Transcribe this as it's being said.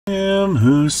him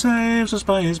who saves us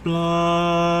by his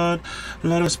blood.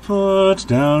 Let us put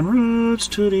down roots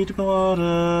to deep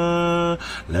water.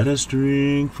 Let us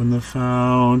drink from the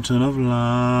fountain of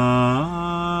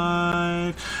life.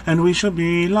 And we shall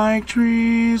be like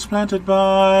trees planted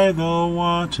by the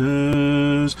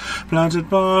waters, planted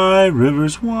by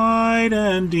rivers wide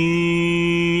and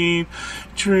deep.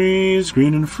 Trees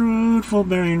green and fruitful,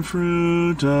 bearing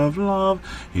fruit of love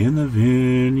in the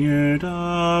vineyard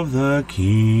of the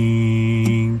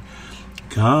King.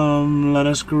 Come, let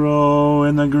us grow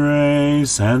in the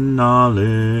grace and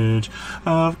knowledge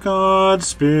of God's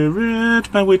Spirit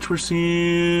by which we're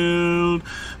sealed,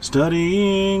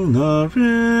 studying the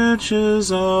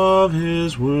riches of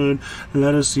his word.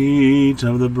 Let us eat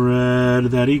of the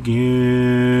bread that he gives,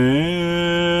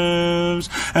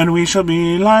 and we shall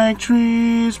be like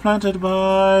trees planted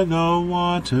by the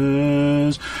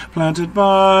waters, planted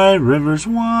by rivers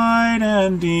wide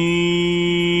and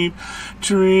deep.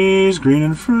 Trees green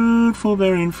and fruitful,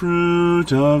 bearing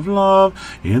fruit of love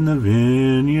in the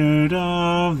vineyard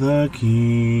of the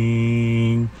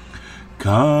King.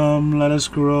 Come, let us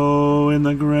grow in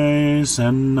the grace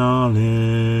and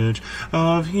knowledge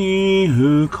of he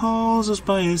who calls us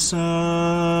by his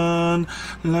Son.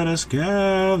 Let us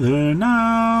gather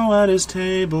now at his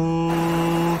table.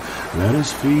 Let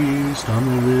us feast on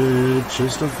the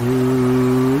richest of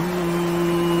food.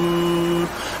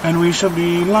 And we shall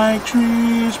be like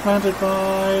trees planted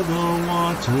by the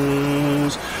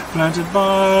waters, planted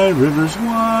by rivers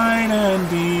wide and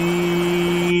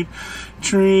deep.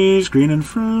 Trees green and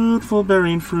fruitful,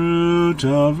 bearing fruit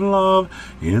of love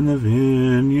in the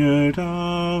vineyard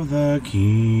of the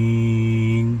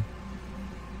King.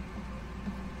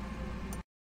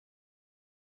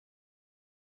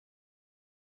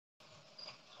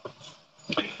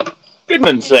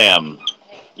 Goodman, Sam.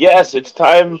 Yes, it's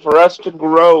time for us to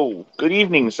grow. Good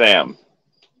evening, Sam.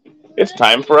 It's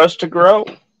time for us to grow.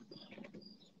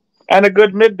 And a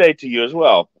good midday to you as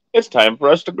well. It's time for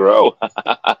us to grow.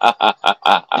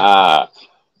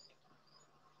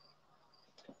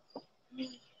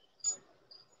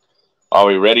 Are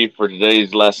we ready for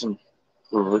today's lesson,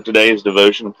 for today's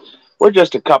devotion? We're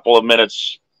just a couple of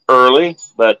minutes early,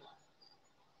 but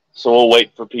so we'll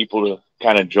wait for people to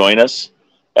kind of join us.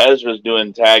 Ezra's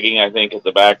doing tagging, I think, at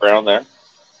the background there.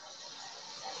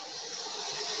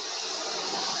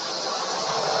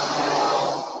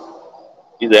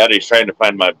 He's trying to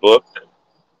find my book,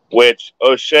 which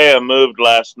Oshea moved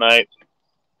last night.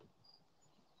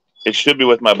 It should be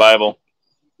with my Bible.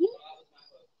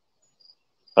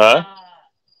 Huh?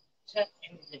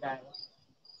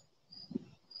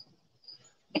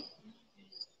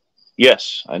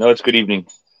 Yes, I know it's good evening.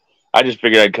 I just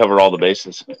figured I'd cover all the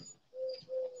bases.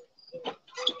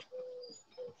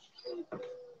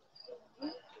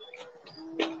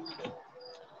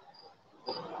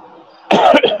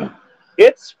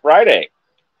 It's Friday.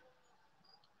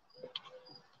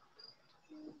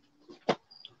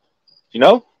 You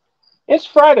know, it's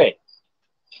Friday.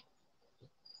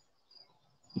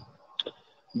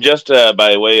 Just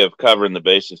by way of covering the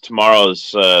bases,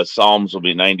 tomorrow's Psalms will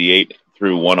be 98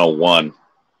 through 101. If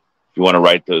you want to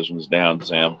write those ones down,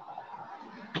 Sam.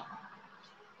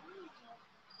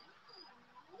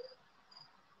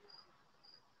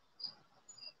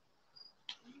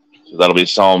 So that'll be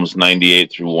Psalms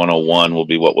 98 through 101 will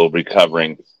be what we'll be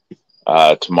covering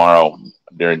tomorrow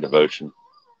during devotion.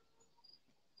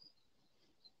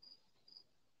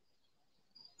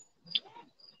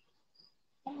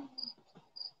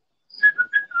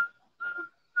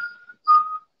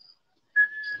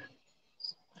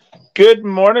 Good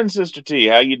morning, Sister T.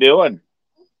 How you doing?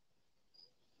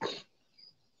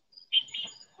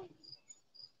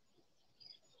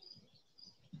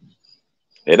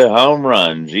 Hit a home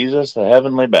run. Jesus, the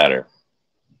heavenly batter.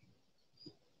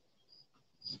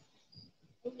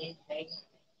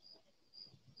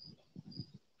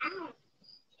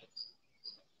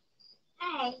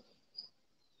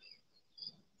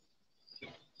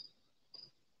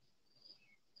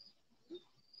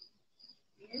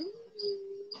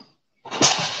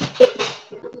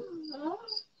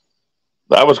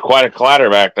 That was quite a clatter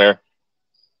back there.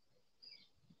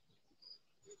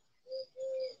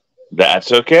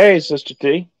 That's okay, Sister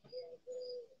T.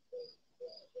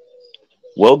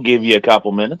 We'll give you a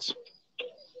couple minutes.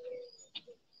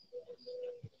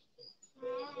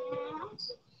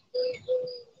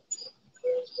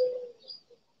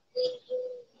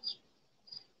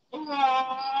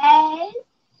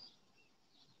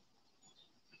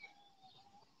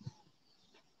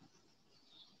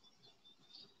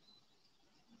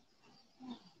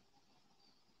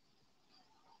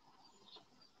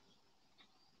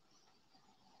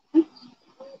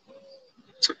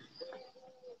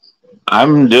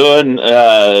 I'm doing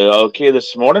okay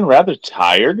this morning. Rather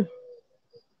tired.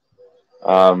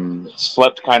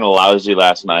 Slept kind of lousy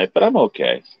last night, but I'm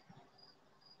okay.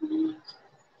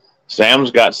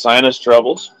 Sam's got sinus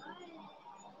troubles.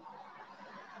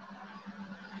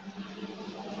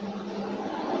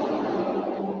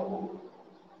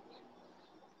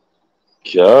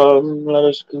 Come, let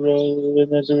us grow in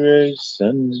the grace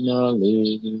and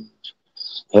knowledge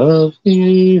of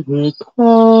He who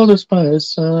called us by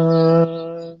His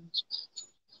Son.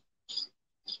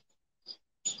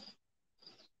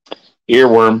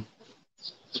 Earworm.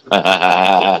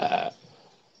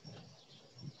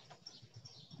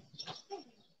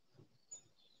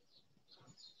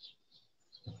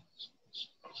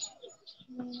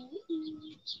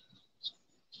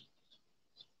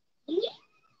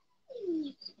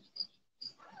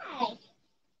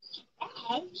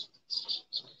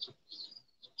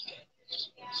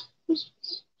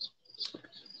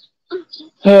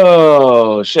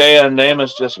 Oh, Oshea and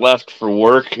Amos just left for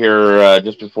work here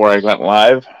just before I went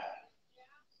live.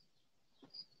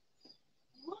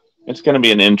 It's going to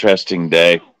be an interesting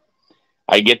day.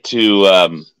 I get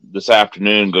to this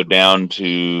afternoon go down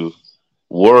to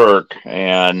work,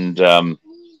 and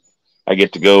I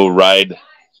get to go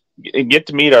get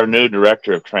to meet our new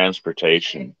director of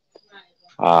transportation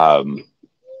obviously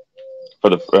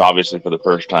for the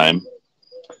first time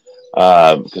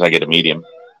because I get to meet him.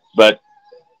 But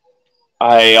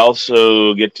I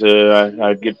also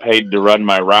I get paid to run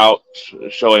my route,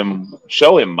 show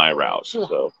him my route.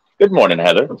 So good morning,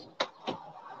 Heather.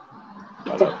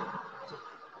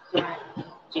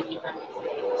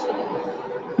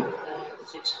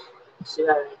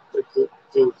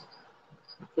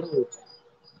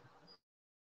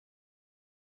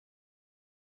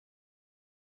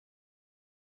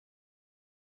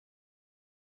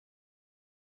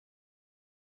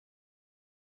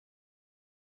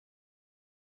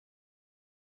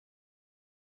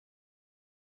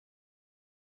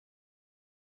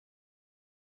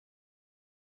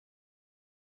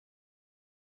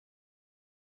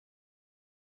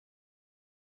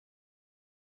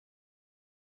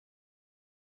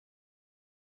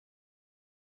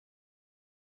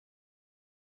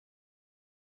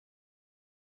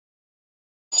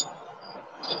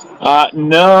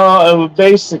 No,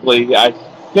 basically, I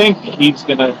think he's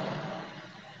gonna.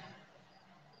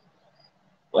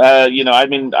 I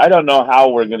mean, I don't know how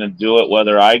we're gonna do it.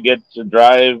 Whether I get to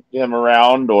drive him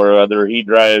around or whether he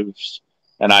drives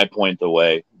and I point the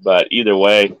way. But either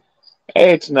way,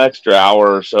 hey, it's an extra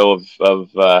hour or so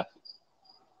of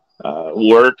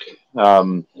work.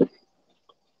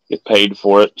 Get paid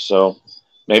for it, so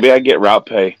maybe I get route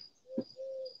pay,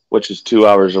 which is 2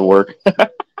 hours of work.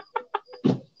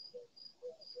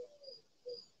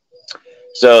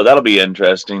 So that'll be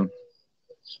interesting.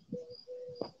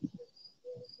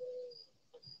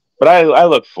 But I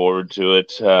look forward to it,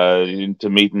 to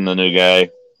meeting the new guy.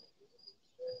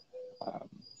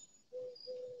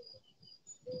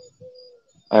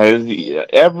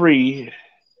 Every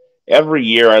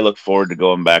year I look forward to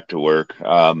going back to work.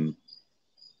 I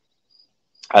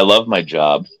love my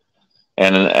job,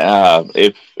 and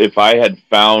if I had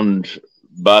found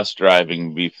bus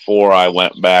driving before I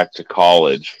went back to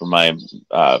college for my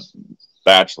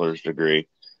bachelor's degree,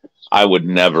 I would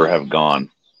never have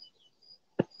gone.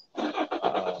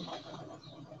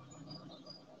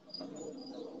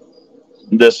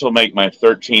 This will make my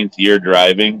 13th year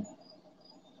driving.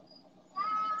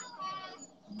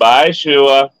 Bye,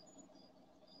 Shua.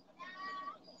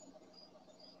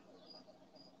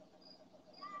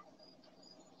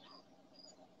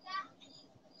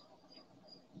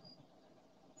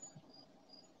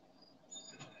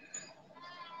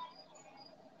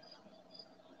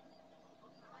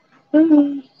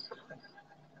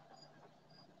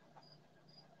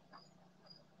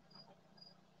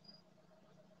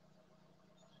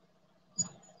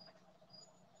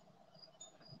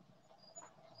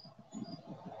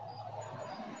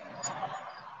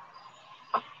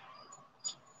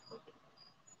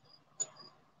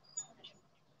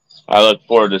 I look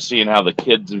forward to seeing how the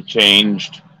kids have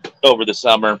changed over the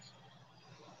summer.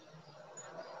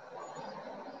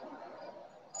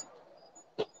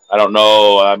 I don't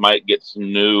know. I might get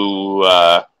some new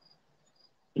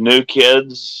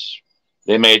kids.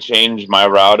 They may change my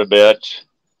route a bit.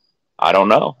 I don't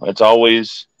know. It's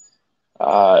always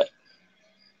uh,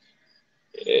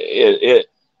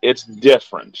 it's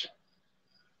different,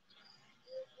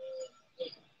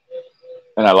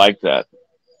 and I like that.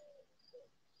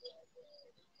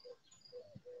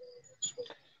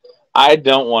 I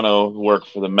don't want to work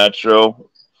for the Metro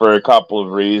for a couple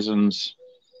of reasons.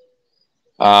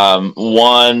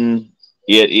 One,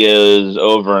 It is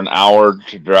over an hour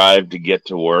to drive to get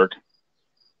to work.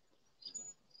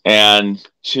 And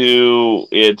two,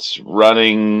 it's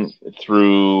running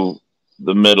through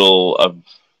the middle of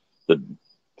the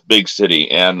big city,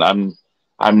 and I'm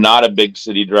not a big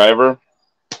city driver.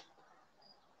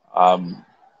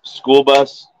 School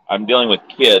bus, I'm dealing with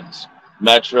kids.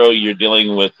 Metro, you're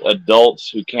dealing with adults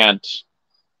who can't,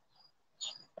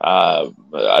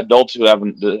 adults who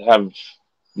have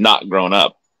not grown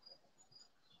up.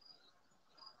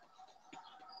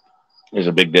 There's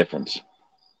a big difference.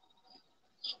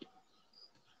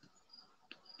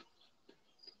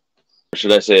 Or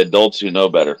should I say adults who know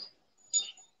better?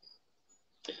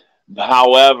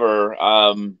 However,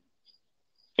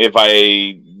 if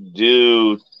I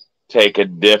do take a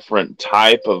different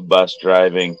type of bus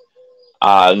driving,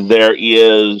 there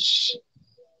is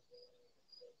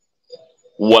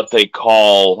what they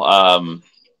call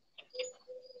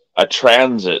a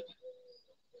transit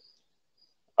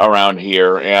around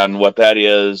here, and what that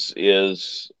is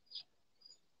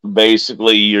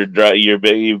basically you've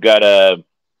got a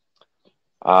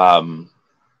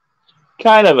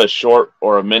kind of a short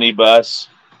or a mini bus,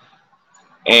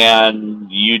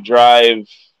 and you drive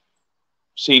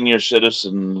senior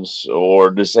citizens or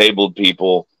disabled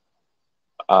people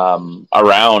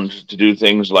around to do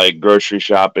things like grocery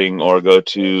shopping or go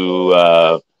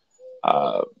to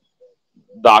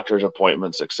doctor's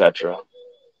appointments, etc.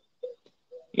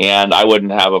 And I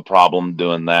wouldn't have a problem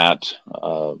doing that.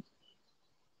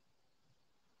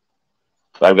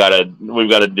 We've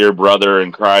got a dear brother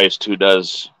in Christ who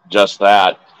does just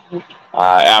that.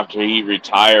 After he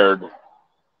retired,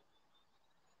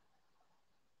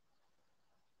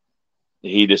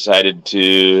 he decided to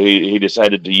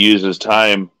use his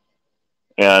time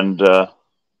and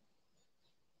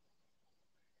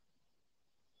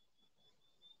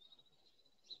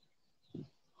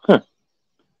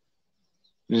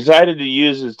decided to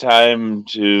use his time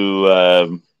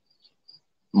to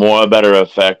more better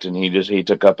effect, and he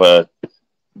took up a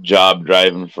job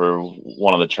driving for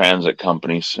one of the transit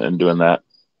companies and doing that.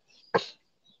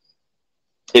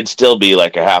 It'd still be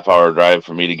like a half-hour drive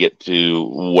for me to get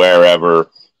to wherever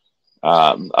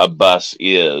a bus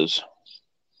is.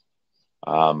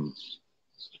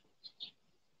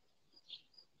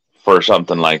 For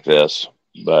something like this,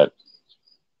 but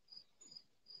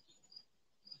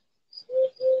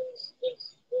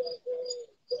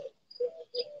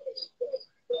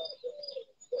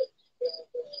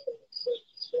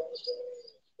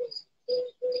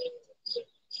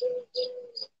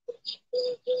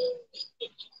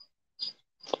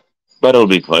it'll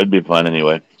be fun. It'd be fun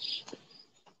anyway.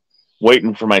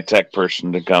 Waiting for my tech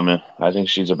person to come in. I think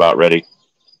she's about ready.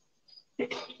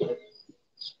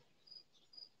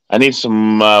 I need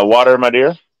some water, my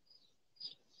dear.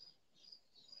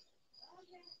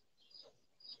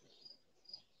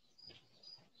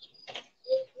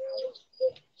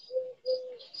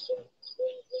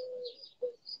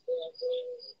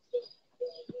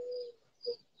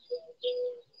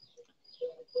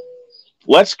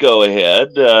 Let's go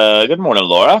ahead. Good morning,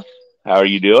 Laura. How are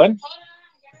you doing?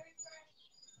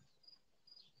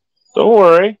 Don't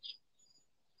worry.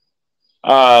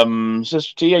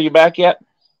 Sister T, are you back yet?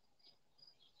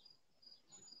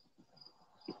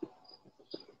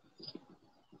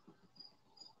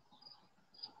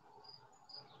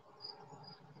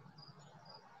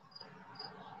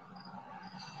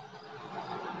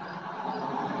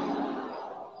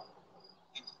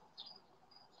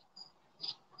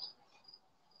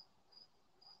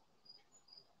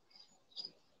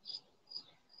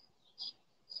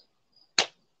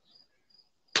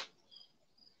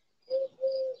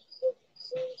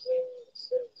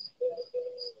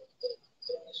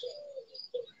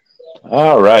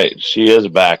 All right. She is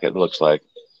back, it looks like.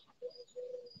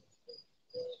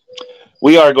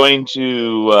 We are going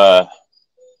to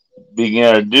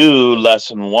begin to do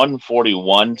lesson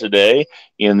 141 today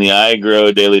in the I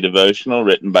Grow Daily Devotional,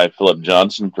 written by Philip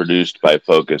Johnson, produced by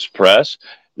Focus Press.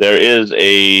 There is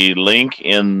a link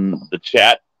in the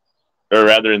chat, or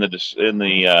rather in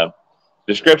the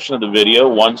description of the video,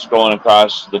 one scrolling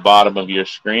across the bottom of your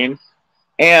screen.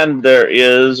 And there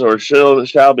is, or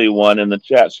shall be, one in the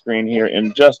chat screen here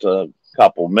in just a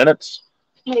couple minutes.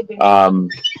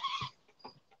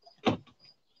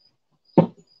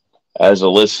 As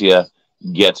Alicia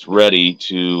gets ready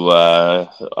to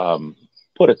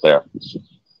put it there.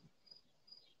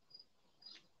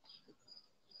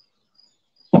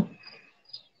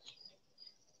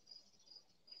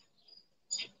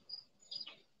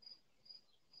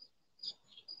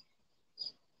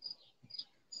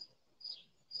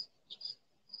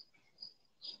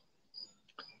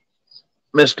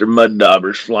 Mr. Mud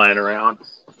Dauber's flying around.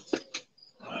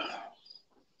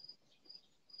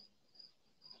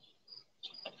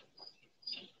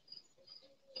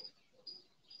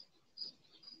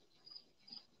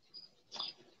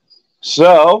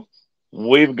 So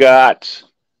we've got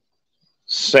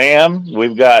Sam,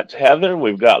 we've got Heather,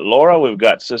 we've got Laura, we've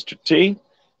got Sister T.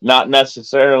 Not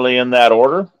necessarily in that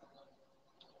order.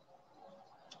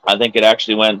 I think it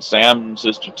actually went Sam,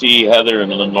 Sister T, Heather,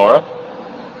 and then Laura.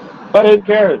 But who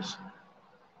cares?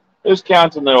 Who's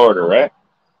counting the order, right?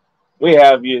 We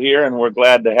have you here, and we're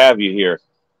glad to have you here.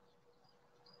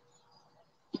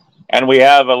 And we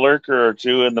have a lurker or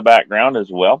two in the background as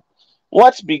well.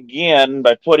 Let's begin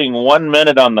by putting 1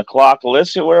 minute on the clock.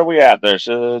 Alyssa, where are we at there,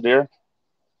 dear?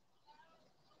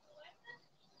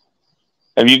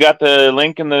 Have you got the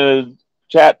link in the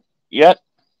chat yet?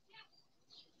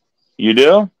 You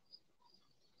do?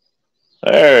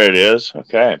 There it is.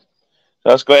 Okay. So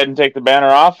let's go ahead and take the banner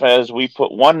off as we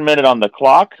put 1 minute on the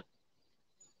clock.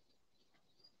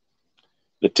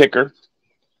 The ticker.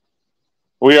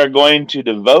 We are going to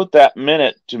devote that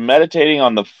minute to meditating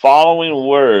on the following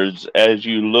words as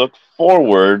you look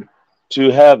forward to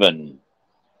heaven.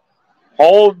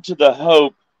 Hold to the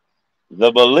hope,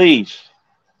 the belief,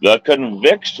 the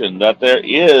conviction that there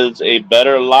is a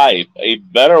better life, a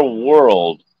better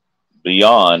world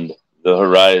beyond the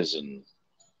horizon.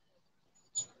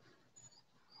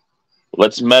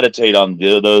 Let's meditate on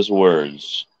those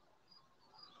words.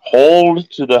 Hold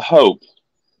to the hope,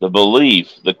 the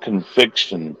belief, the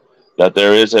conviction that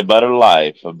there is a better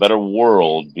life, a better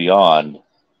world beyond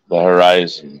the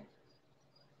horizon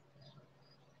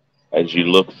as you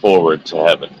look forward to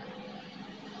heaven.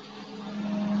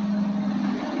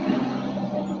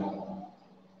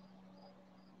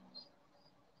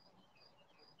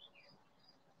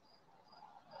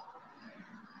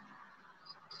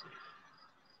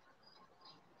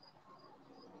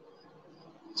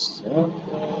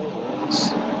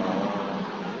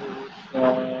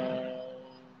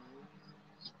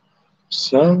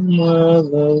 Somewhere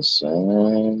the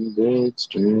sun gets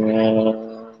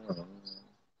drown.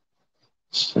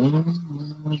 Somewhere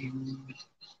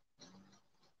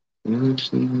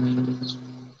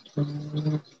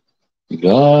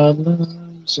God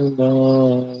loves and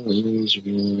all is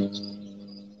real.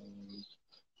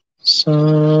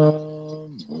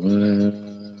 Somewhere,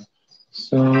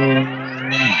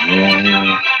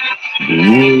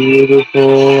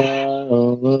 beautiful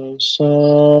isle of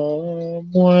somewhere,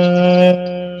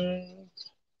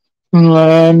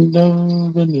 land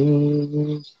of the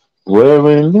new, where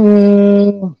we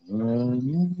live.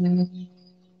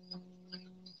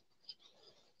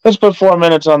 Let's put 4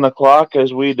 minutes on the clock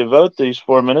as we devote these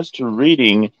 4 minutes to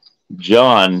reading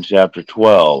John chapter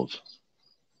 12.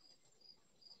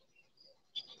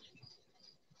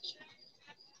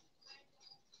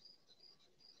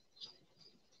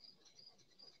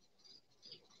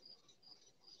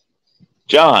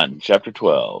 John chapter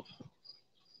 12.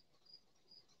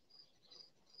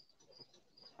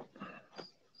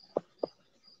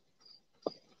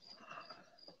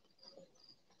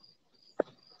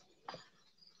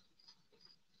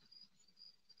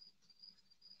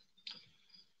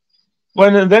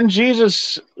 When then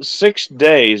Jesus, 6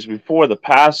 days before the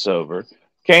Passover,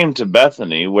 came to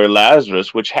Bethany, where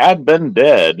Lazarus, which had been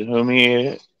dead,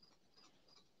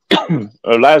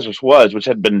 Lazarus was, which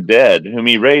had been dead, whom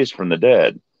he raised from the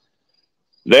dead.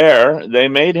 There they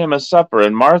made him a supper,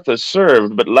 and Martha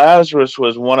served, but Lazarus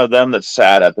was one of them that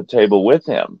sat at the table with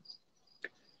him.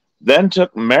 Then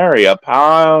took Mary a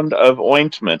pound of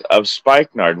ointment of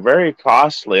spikenard, very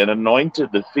costly, and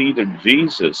anointed the feet of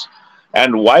Jesus,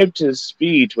 and wiped his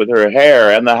feet with her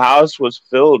hair, and the house was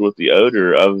filled with the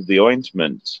odor of the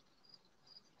ointment.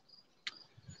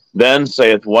 Then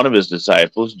saith one of his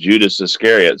disciples, Judas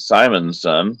Iscariot, Simon's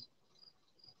son,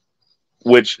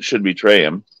 which should betray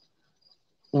him,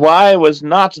 why was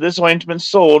not this ointment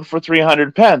sold for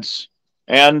 300 pence?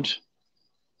 And,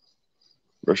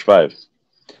 verse 5,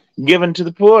 given to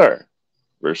the poor.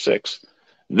 Verse 6,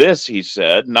 this he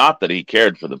said, not that he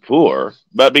cared for the poor,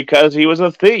 but because he was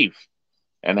a thief,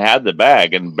 and had the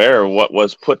bag, and bare what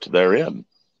was put therein.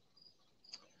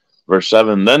 Verse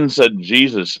 7, then said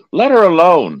Jesus, let her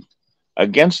alone.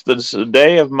 Against the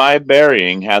day of my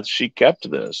burying hath she kept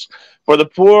this. For the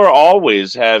poor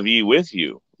always have ye with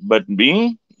you, but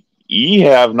me ye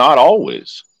have not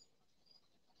always.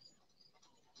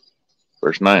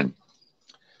 Verse 9,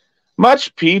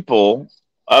 much people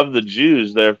of the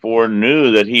Jews therefore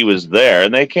knew that he was there,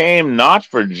 and they came not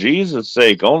for Jesus'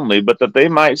 sake only, but that they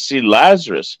might see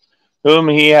Lazarus, whom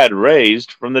he had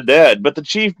raised from the dead. But the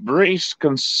chief priests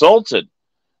consulted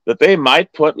that they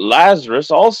might put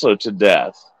Lazarus also to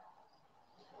death,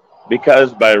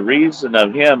 because by reason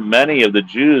of him many of the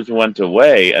Jews went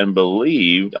away and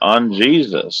believed on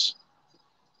Jesus.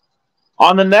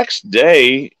 On the next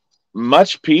day,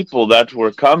 much people that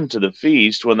were come to the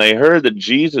feast, when they heard that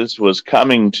Jesus was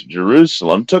coming to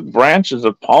Jerusalem, took branches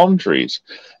of palm trees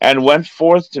and went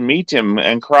forth to meet him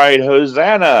and cried,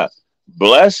 Hosanna!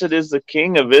 Blessed is the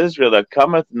King of Israel that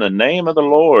cometh in the name of the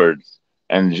Lord.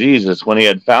 And Jesus, when he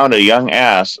had found a young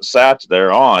ass, sat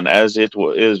thereon, as it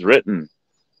is written,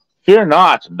 Fear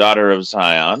not, daughter of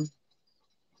Zion.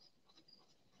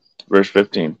 Verse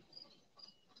 15.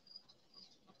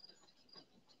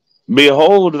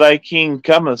 Behold, thy king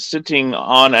cometh sitting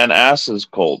on an ass's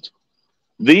colt.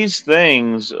 These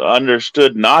things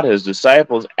understood not his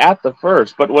disciples at the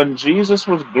first, but when Jesus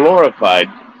was glorified,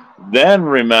 then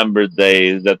remembered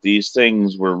they that these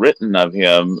things were written of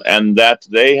him, and that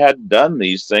they had done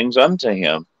these things unto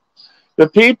him. The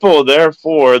people,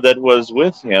 therefore, that was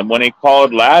with him, when he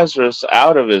called Lazarus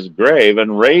out of his grave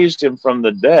and raised him from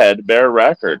the dead, bear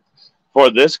record. For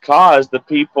this cause the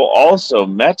people also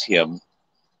met him,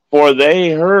 for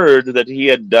they heard that he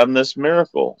had done this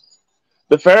miracle.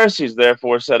 The Pharisees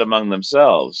therefore said among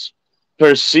themselves,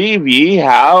 Perceive ye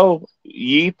how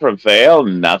ye prevail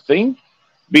nothing?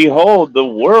 Behold, the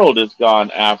world is gone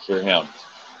after him.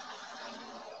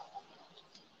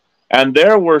 And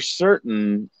there were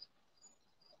certain...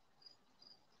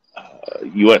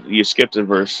 You skipped a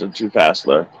verse too fast,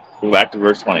 Laura. Go back to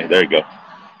verse 20. There you go.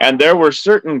 And there were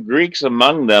certain Greeks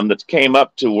among them that came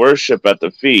up to worship at the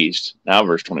feast. Now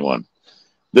verse 21.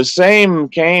 The same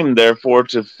came therefore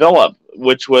to Philip,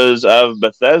 which was of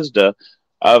Bethsaida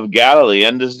of Galilee,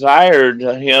 and desired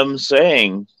him,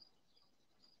 saying,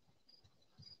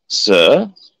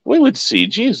 Sir, we would see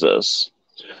Jesus.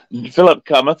 Philip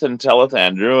cometh and telleth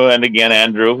Andrew, and again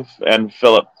Andrew and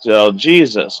Philip tell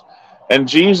Jesus. And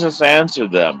Jesus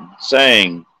answered them,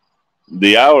 saying,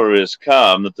 The hour is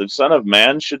come that the Son of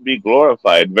Man should be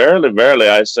glorified. Verily, verily,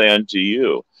 I say unto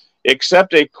you,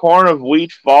 except a corn of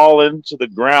wheat fall into the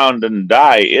ground and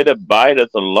die, it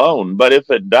abideth alone. But if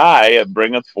it die, it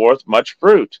bringeth forth much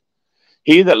fruit.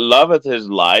 He that loveth his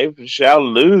life shall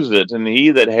lose it, and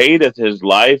he that hateth his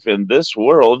life in this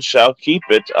world shall keep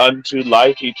it unto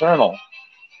life eternal.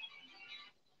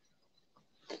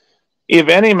 If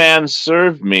any man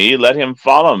serve me, let him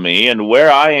follow me, and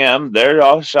where I am,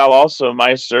 there shall also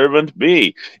my servant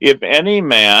be. If any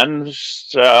man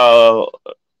serve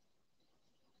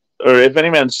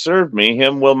me,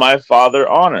 him will my Father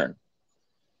honor.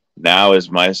 Now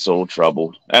is my soul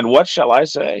troubled, and what shall I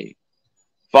say?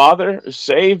 Father,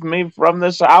 save me from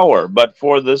this hour, but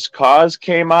for this cause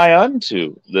came I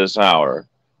unto this hour.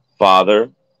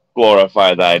 Father,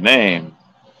 glorify thy name.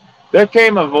 There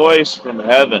came a voice from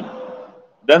heaven.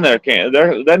 Then came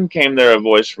there a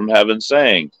voice from heaven,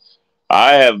 saying,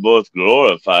 I have both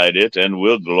glorified it, and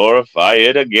will glorify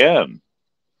it again.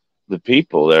 The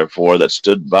people, therefore, that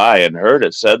stood by and heard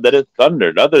it, said that it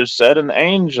thundered. Others said, An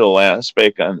angel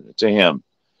spake unto him.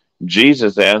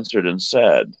 Jesus answered and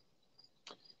said,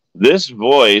 This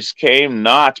voice came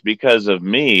not because of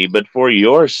me, but for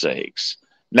your sakes.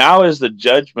 Now is the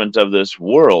judgment of this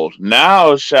world.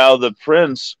 Now shall the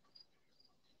prince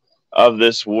of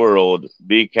this world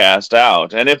be cast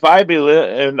out. And if I be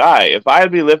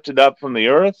lifted up from the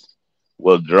earth,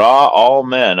 will draw all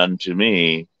men unto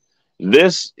me.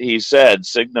 This he said,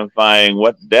 signifying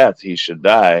what death he should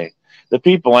die. The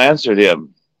people answered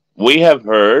him, We have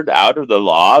heard out of the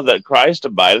law that Christ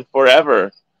abideth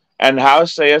forever. And how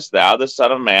sayest thou, the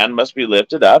Son of Man must be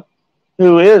lifted up?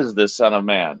 Who is the Son of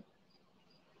Man?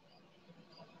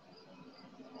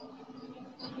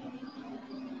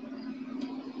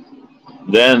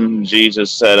 Then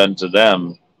Jesus said unto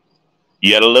them,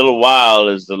 Yet a little while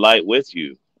is the light with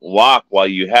you. Walk while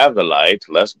you have the light,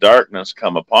 lest darkness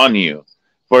come upon you.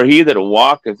 For he that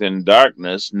walketh in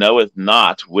darkness knoweth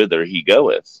not whither he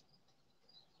goeth.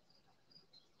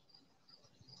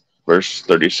 Verse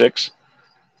 36.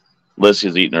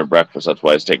 Lissy's eating her breakfast, that's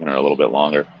why it's taking her a little bit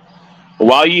longer.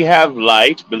 While ye have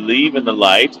light, believe in the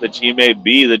light, that ye may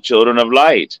be the children of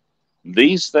light.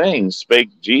 These things spake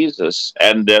Jesus,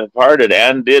 and departed,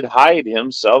 and did hide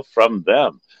himself from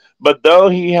them. But though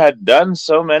he had done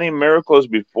so many miracles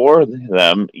before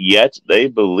them, yet they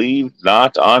believed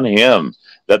not on him,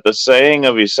 that the saying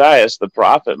of Esaias the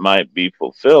prophet might be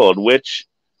fulfilled, which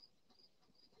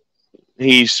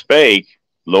he spake,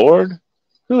 Lord,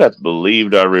 who hath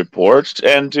believed our report,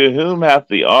 and to whom hath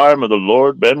the arm of the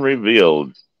Lord been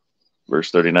revealed?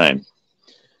 Verse 39.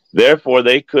 Therefore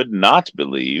they could not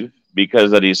believe,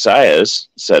 because that Esaias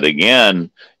said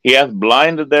again, He hath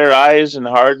blinded their eyes and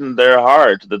hardened their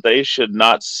heart, that they should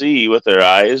not see with their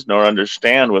eyes, nor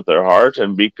understand with their heart,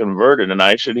 and be converted, and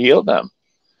I should heal them.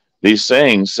 These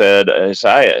sayings said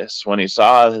Esaias when he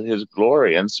saw his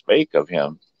glory, and spake of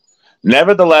him.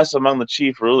 Nevertheless, among the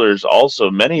chief rulers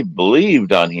also many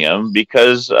believed on him,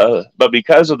 but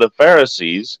because of the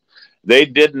Pharisees, they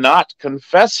did not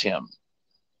confess him,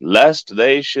 lest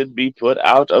they should be put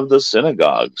out of the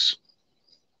synagogues.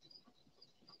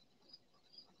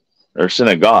 Or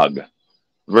synagogue.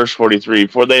 Verse 43,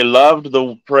 for they loved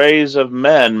the praise of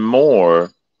men more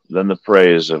than the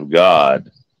praise of God.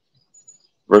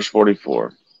 Verse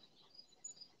 44,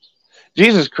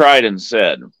 Jesus cried and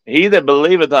said, He that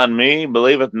believeth on me,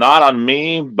 believeth not on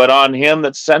me, but on him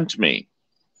that sent me.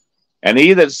 And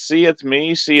he that seeth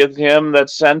me, seeth him that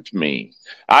sent me.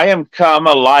 I am come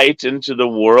a light into the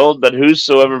world, that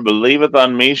whosoever believeth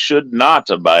on me should not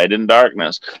abide in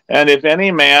darkness. And if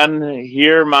any man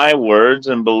hear my words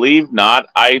and believe not,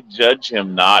 I judge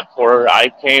him not, for I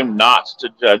came not to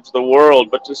judge the world,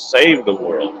 but to save the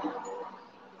world.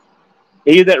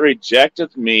 He that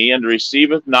rejecteth me and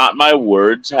receiveth not my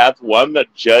words hath one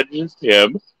that judgeth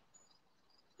him.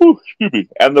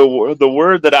 And the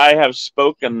word that I have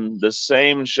spoken, the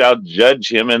same shall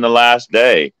judge him in the last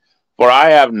day. For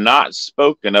I have not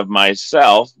spoken of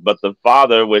myself, but the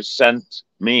Father which sent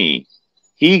me.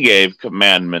 He gave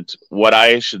commandment what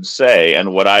I should say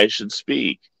and what I should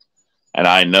speak. And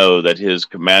I know that his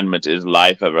commandment is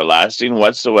life everlasting.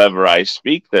 Whatsoever I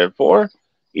speak, therefore,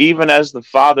 even as the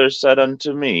Father said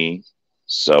unto me,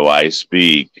 so I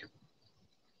speak.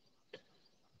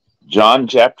 John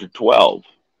chapter 12.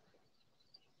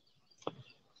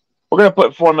 We're going to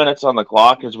put 4 minutes on the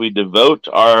clock as we devote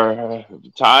our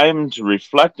time to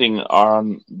reflecting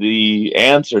on the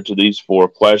answer to these 4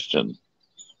 questions.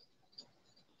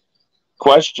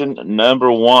 Question number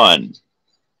 1.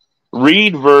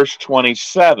 Read verse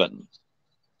 27.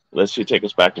 Let's see, take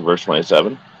us back to verse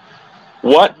 27.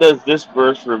 What does this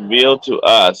verse reveal to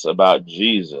us about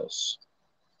Jesus?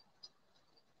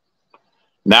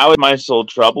 Now is my soul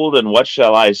troubled, and what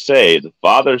shall I say? The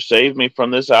Father saved me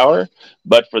from this hour,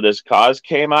 but for this cause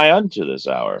came I unto this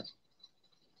hour.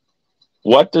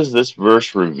 What does this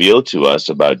verse reveal to us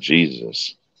about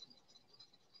Jesus?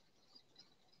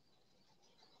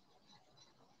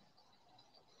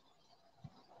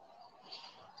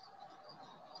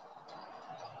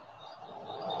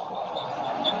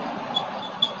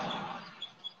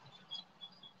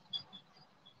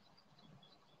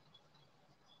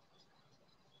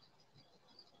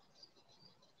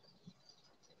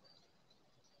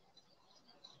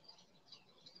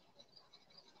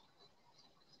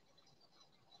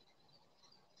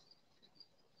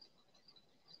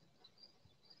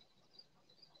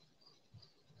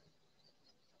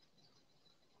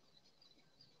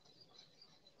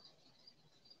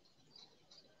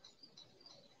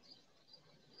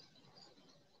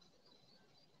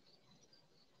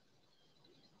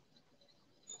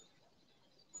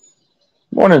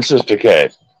 Morning, Sister Kay.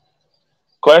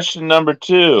 Question number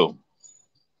 2.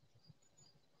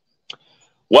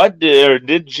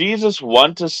 Did Jesus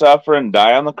want to suffer and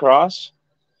die on the cross?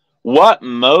 What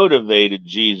motivated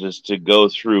Jesus to go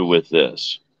through with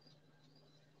this?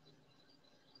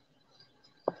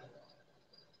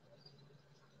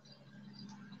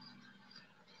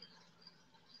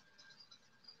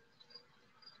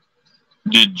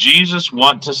 Did Jesus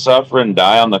want to suffer and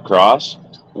die on the cross?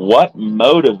 What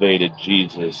motivated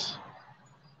Jesus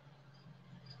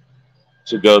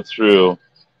to go through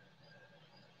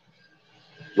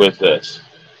with this?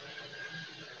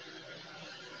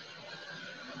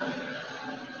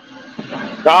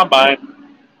 Combine.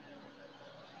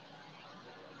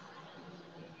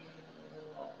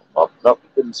 Oh, nope,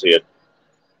 didn't see it.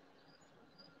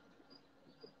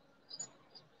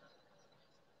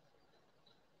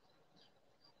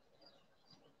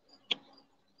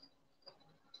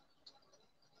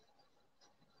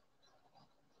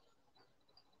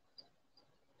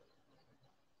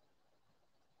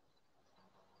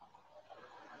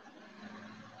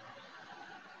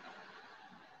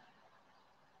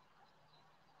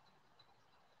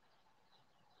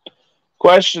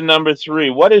 Question number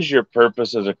 3. What is your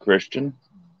purpose as a Christian?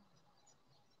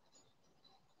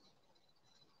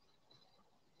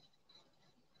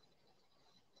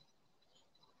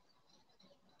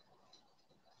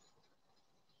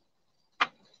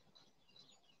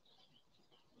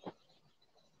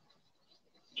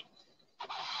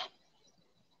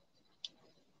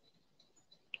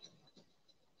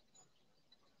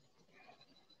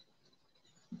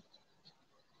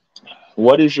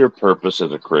 What is your purpose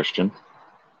as a Christian?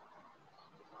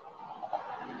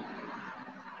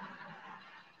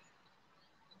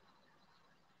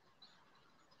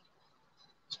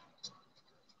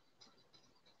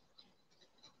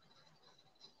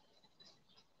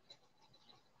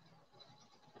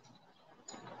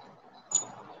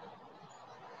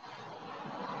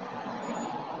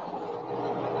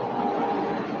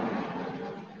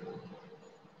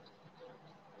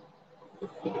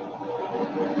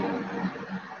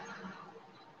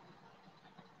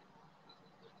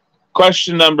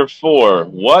 Question number 4.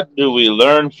 What do we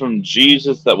learn from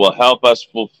Jesus that will help us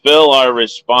fulfill our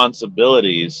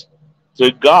responsibilities to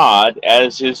God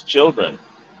as his children?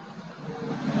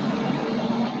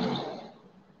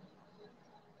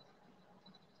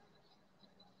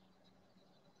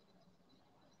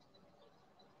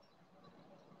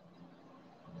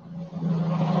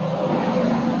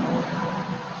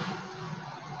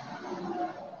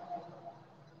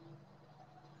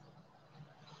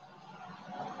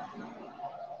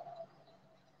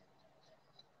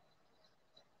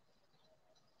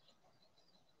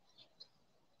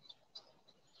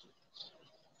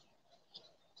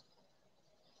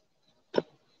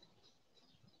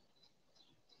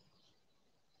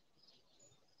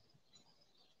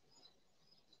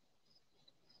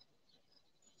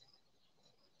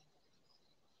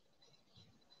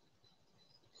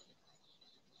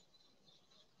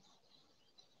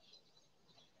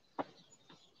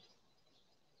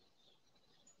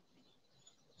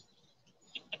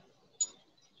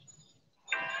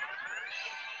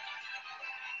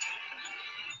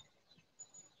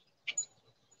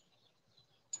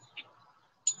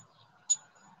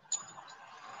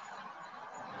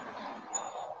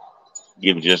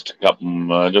 Give you just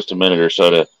just a minute or so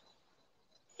to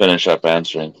finish up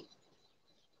answering.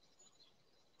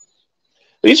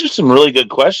 These are some really good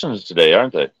questions today,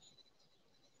 aren't they?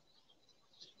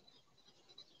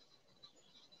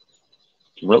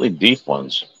 Really deep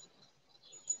ones.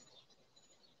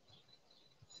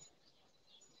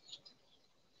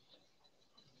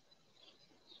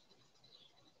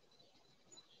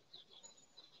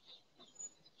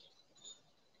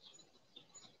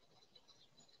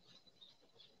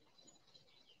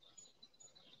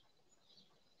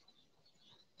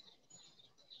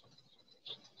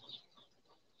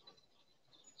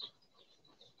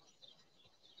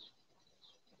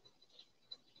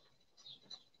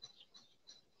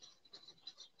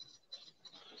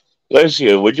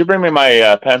 Lucia, would you bring me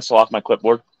my pencil off my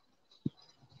clipboard?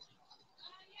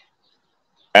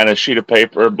 And a sheet of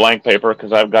paper, blank paper,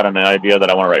 because I've got an idea that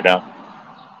I want to write down.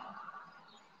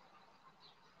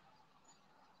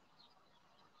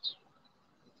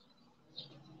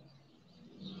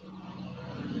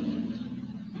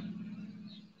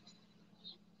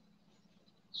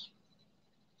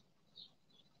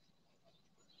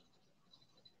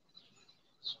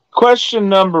 Question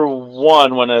number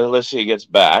 1 when Alicia gets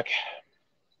back.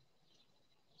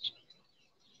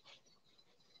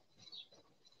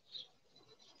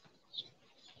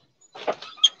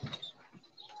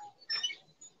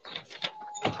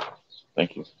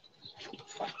 Thank you.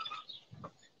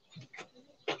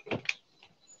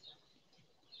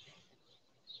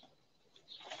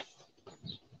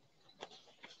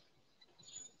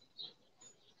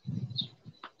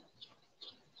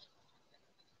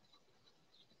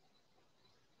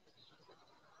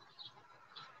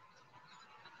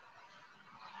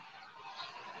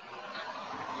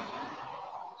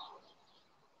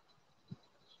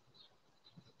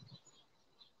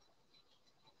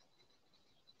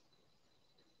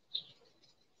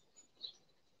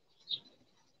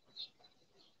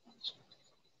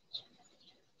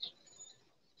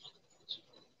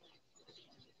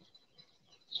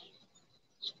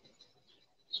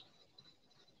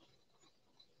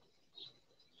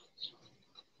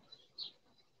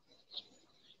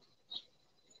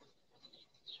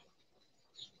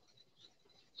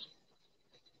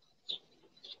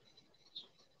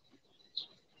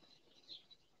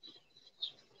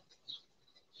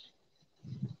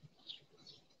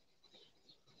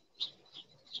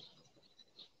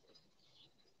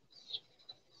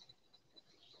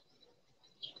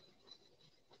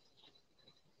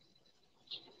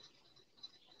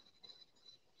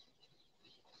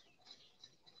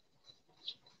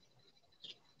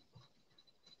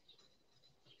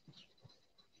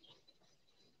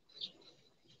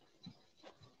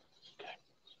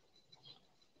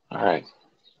 All right.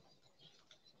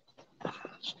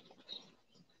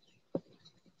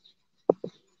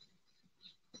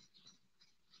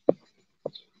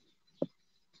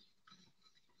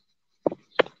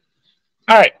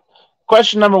 All right.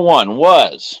 Question number 1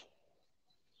 was,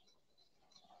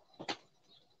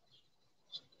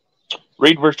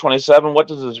 read verse 27. What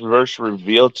does this verse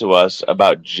reveal to us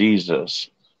about Jesus?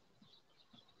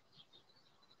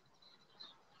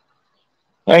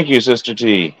 Thank you, Sister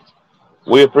T.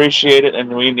 We appreciate it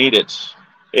and we need it.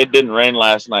 It didn't rain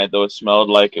last night, though it smelled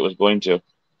like it was going to.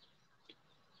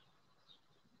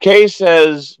 Kay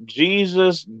says,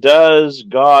 Jesus does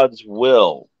God's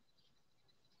will.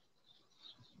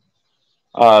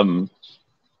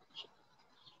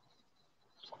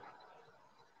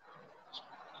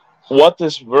 what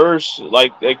this verse,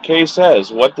 like Kay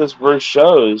says, what this verse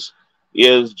shows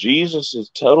is Jesus'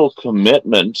 total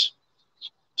commitment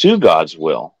to God's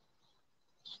will,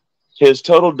 his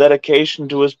total dedication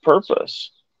to his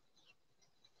purpose.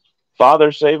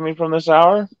 Father, save me from this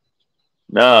hour?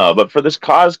 No, but for this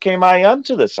cause came I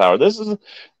unto this hour. This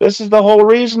is the whole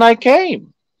reason I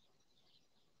came.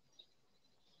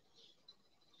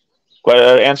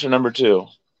 Answer number 2.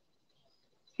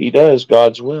 He does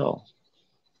God's will.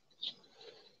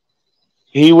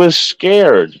 He was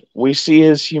scared. We see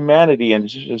his humanity and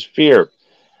his fear.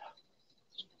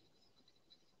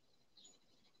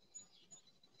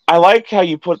 I like how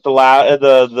you put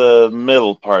the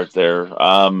middle part there,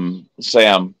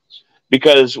 Sam,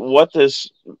 because what this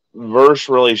verse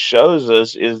really shows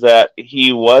us is that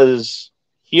he was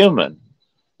human.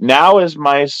 Now is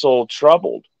my soul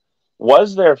troubled.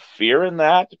 Was there fear in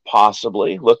that?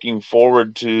 Possibly, looking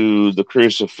forward to the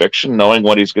crucifixion, knowing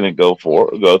what he's going to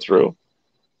go through.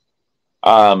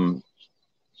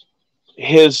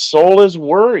 His soul is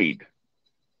worried.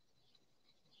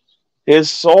 His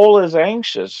soul is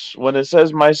anxious. When it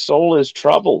says my soul is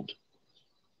troubled,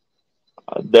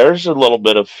 there's a little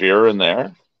bit of fear in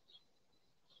there.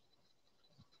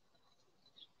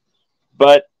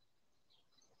 But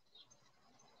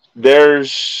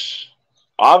there's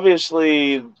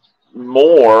obviously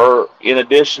more in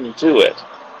addition to it.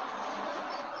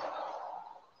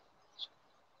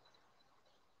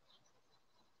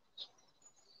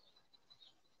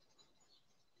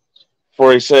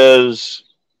 For he says,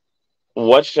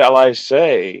 what shall I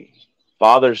say?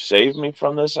 Father, save me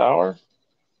from this hour?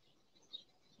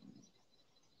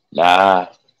 Nah,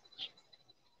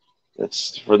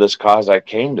 it's for this cause I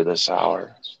came to this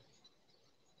hour.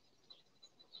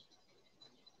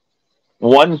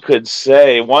 One could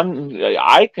say,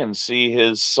 I can see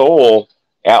his soul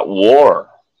at war.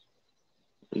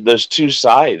 There's two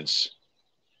sides.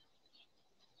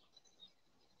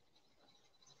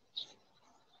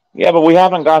 Yeah, but we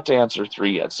haven't got to answer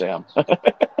 3 yet, Sam.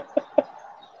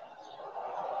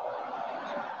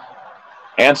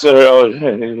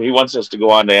 He wants us to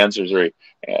go on to answer 3.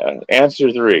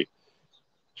 Answer 3.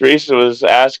 Teresa was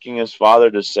asking his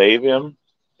father to save him.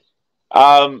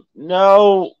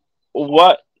 No,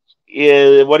 what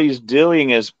he's doing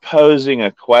is posing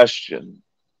a question.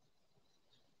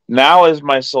 Now is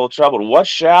my soul troubled. What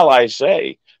shall I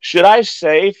say? Should I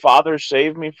say, Father,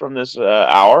 save me from this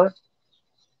hour?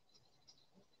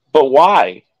 But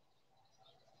why?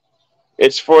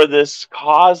 It's for this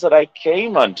cause that I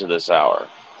came unto this hour.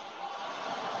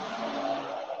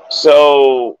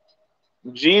 So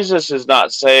Jesus is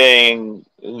not saying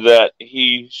that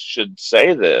he should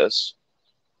say this.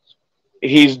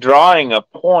 He's drawing a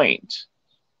point.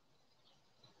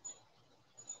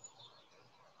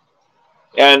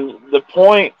 And the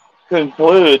point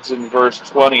concludes in verse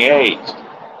 28.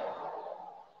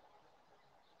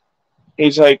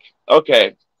 He's like,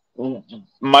 okay,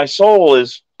 my soul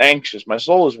is anxious. My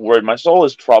soul is worried. My soul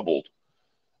is troubled.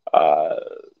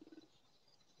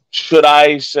 Should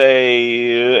I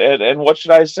say, and what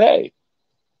should I say?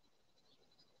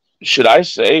 Should I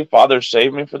say, Father,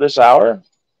 save me for this hour?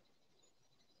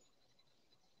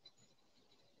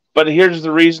 But here's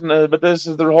the reason, but this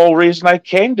is the whole reason I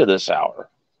came to this hour.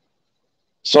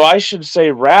 So I should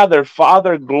say, rather,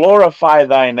 Father, glorify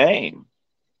thy name.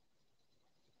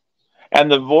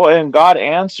 And God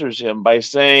answers him by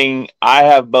saying, I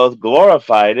have both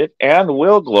glorified it and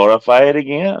will glorify it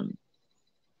again.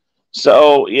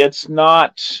 So it's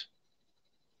not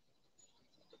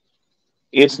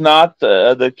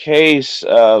the case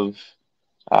of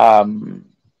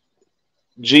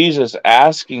Jesus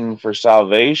asking for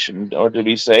salvation or to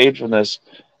be saved from this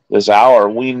hour.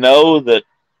 We know that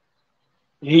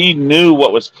he knew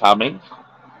what was coming.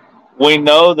 We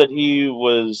know that he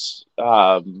was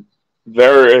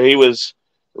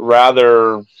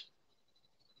rather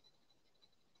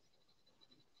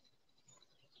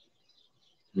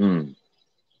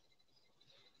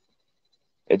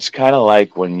It's kind of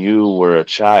like when you were a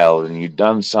child and you'd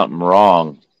done something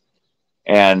wrong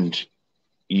and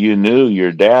you knew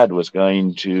your dad was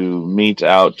going to mete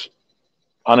out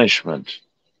punishment.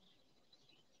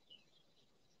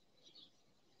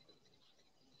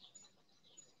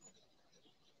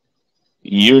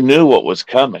 You knew what was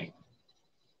coming.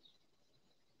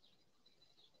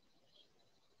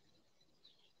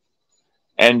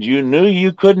 And you knew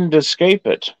you couldn't escape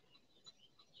it.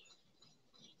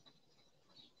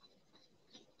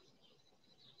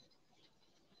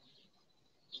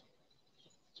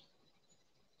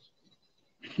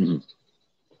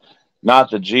 Not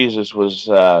that Jesus was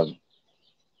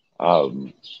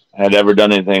had ever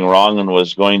done anything wrong and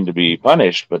was going to be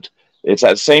punished. But it's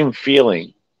that same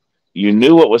feeling. You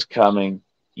knew what was coming.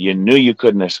 You knew you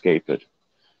couldn't escape it.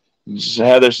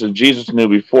 Heather said Jesus knew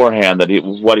beforehand that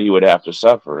what he would have to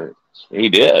suffer. He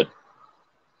did.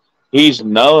 He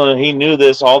knew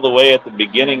this all the way at the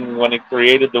beginning when he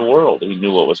created the world. He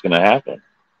knew what was going to happen.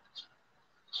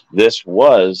 This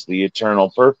was the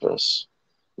eternal purpose.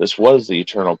 This was the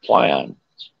eternal plan.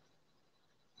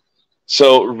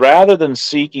 So rather than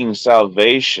seeking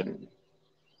salvation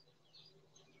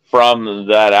from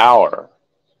that hour,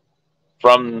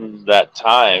 from that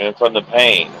time, and from the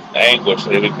pain, the anguish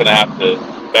that he was going to have to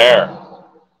bear,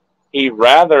 he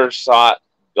rather sought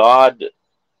God's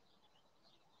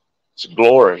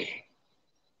glory.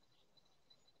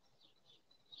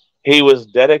 He was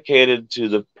dedicated to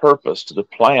the purpose, to the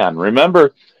plan.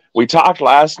 Remember, we talked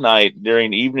last night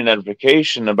during evening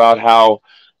edification about how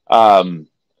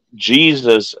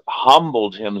Jesus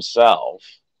humbled himself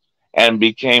and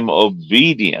became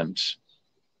obedient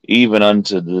even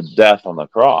unto the death on the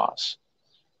cross.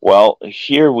 Well,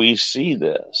 here we see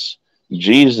this.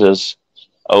 Jesus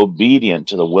obedient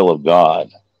to the will of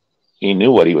God. He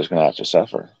knew what he was going to have to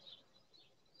suffer.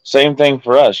 Same thing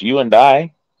for us, you and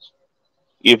I.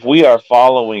 If we are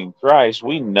following Christ,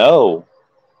 we know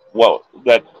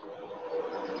that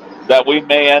we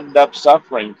may end up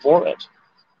suffering for it.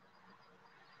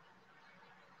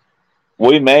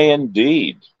 We may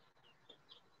indeed.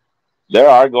 There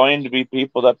are going to be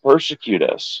people that persecute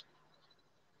us.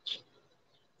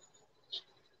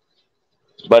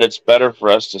 But it's better for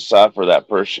us to suffer that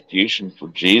persecution for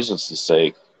Jesus'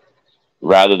 sake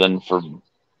rather than for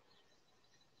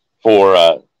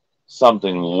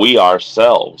something we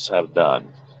ourselves have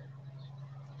done.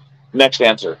 Next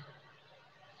answer.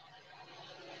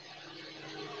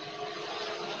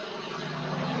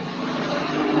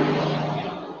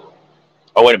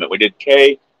 Oh, wait a minute. We did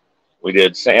Kay, we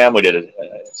did Sam, we did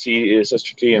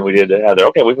Sister T, and we did Heather.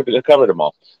 Okay, we've covered them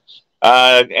all.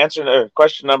 Answer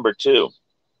question number 2.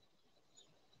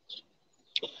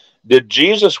 Did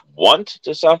Jesus want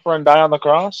to suffer and die on the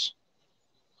cross?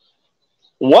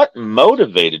 What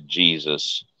motivated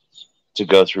Jesus to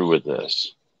go through with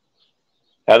this?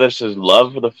 Heather says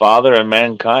love for the Father and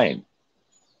mankind.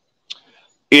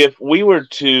 If we were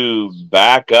to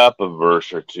back up a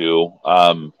verse or two,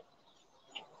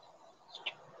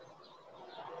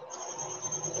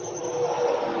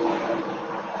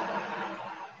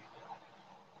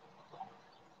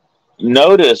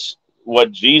 notice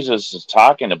what Jesus is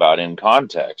talking about in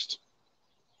context.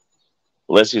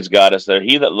 Lissy's got us there.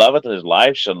 He that loveth his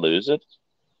life shall lose it.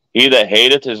 He that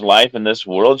hateth his life in this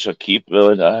world shall keep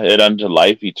it unto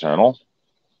life eternal.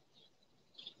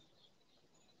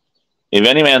 If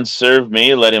any man serve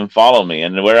me, let him follow me.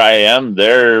 And where I am,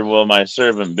 there will my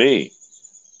servant be.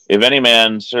 If any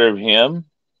man serve him,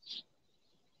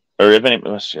 or if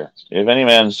any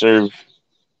man serve,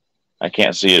 I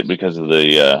can't see it because of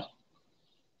the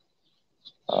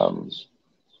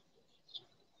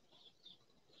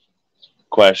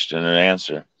question and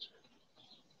answer.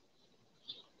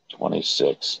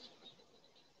 26.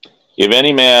 If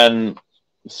any man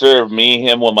serve me,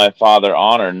 him will my Father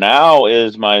honor. Now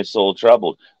is my soul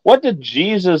troubled. What did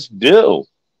Jesus do?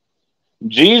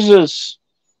 Jesus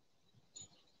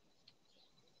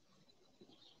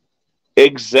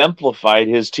exemplified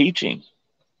his teaching.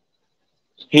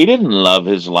 He didn't love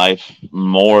his life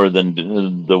more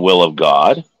than the will of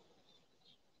God.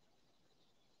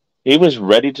 He was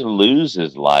ready to lose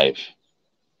his life.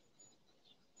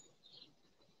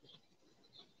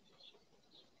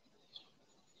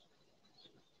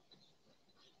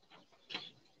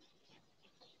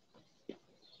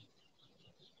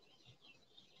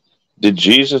 Did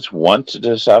Jesus want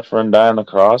to suffer and die on the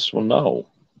cross? Well, no.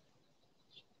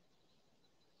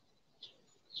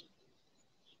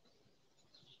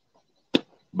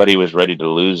 But he was ready to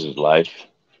lose his life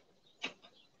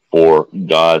for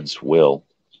God's will.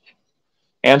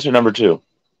 Answer number 2.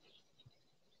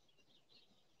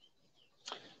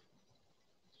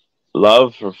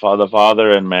 Love for the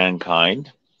Father and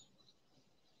mankind.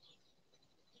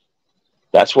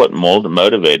 That's what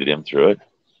motivated him through it.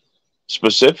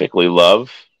 Specifically,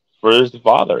 love for his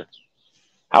Father.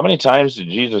 How many times did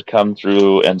Jesus come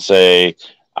through and say,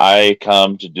 I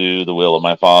come to do the will of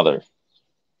my Father?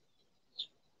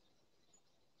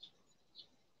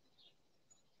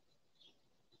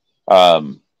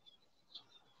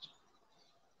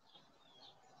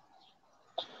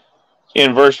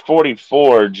 In verse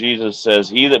 44, Jesus says,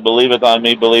 he that believeth on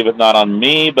me believeth not on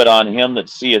me, but on him that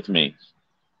seeth me,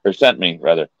 or sent me,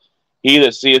 rather. He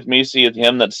that seeth me seeth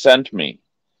him that sent me.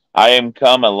 I am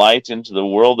come a light into the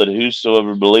world, that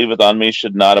whosoever believeth on me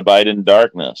should not abide in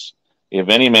darkness. If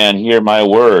any man hear my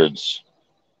words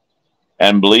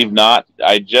and believe not,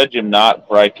 I judge him not,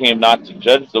 for I came not to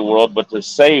judge the world, but to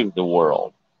save the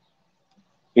world.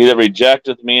 He that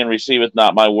rejecteth me and receiveth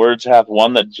not my words hath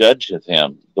one that judgeth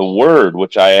him. The word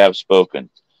which I have spoken,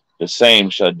 the same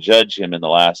shall judge him in the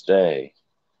last day.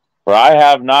 For I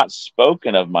have not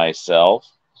spoken of myself,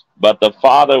 but the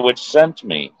Father which sent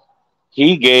me.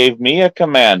 He gave me a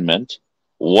commandment,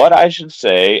 what I should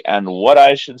say and what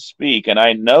I should speak, and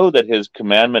I know that his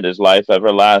commandment is life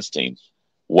everlasting.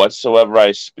 Whatsoever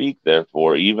I speak,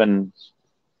 therefore, even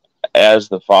as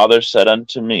the Father said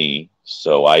unto me,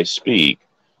 so I speak.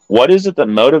 What is it that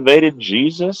motivated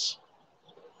Jesus?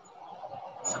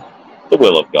 The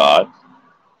will of God,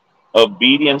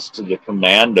 obedience to the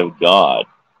command of God,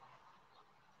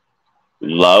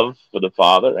 love for the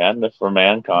Father and for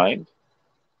mankind.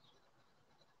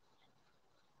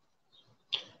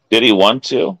 Did he want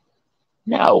to?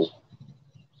 No.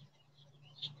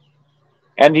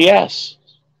 And yes,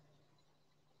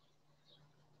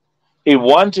 he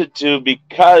wanted to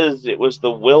because it was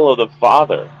the will of the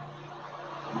Father.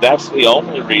 That's the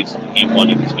only reason he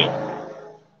wanted to.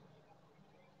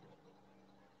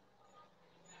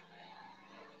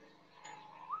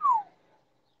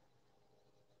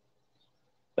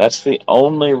 That's the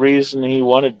only reason he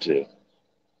wanted to.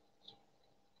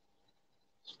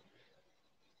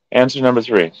 Answer number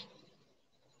 3.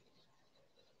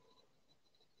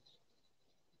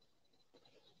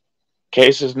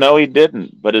 Kay says, no, he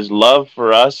didn't, but his love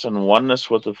for us and oneness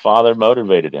with the Father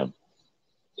motivated him.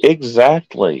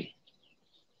 Exactly.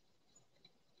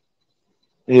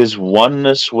 His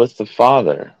oneness with the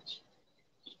Father,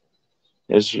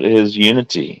 his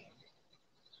unity.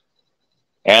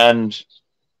 And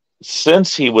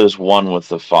since he was one with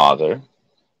the Father,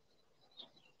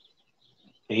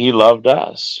 he loved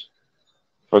us.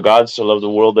 For God so loved the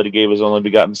world that he gave his only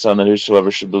begotten Son, that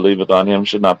whosoever should believeth on him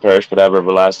should not perish but have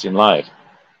everlasting life.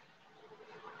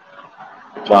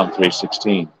 John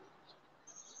 3:16.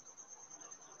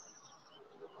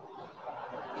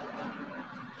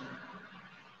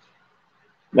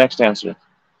 Next answer.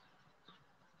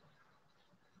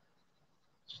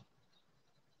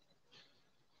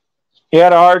 He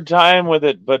had a hard time with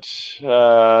it, but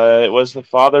it was the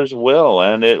Father's will,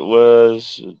 and it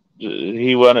was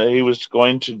he was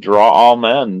going to draw all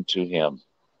men to him.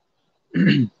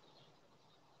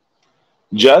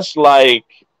 Just like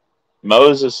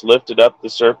Moses lifted up the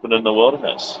serpent in the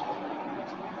wilderness,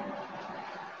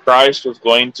 Christ was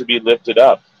going to be lifted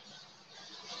up.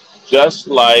 Just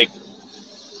like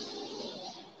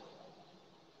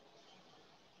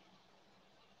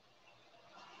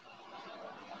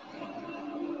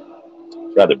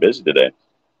rather busy today.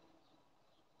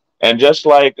 And just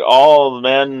like all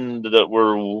men that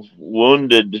were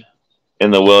wounded in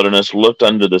the wilderness looked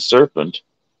unto the serpent,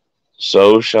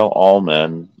 so shall all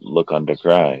men look unto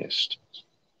Christ.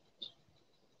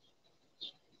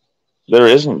 There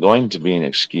isn't going to be an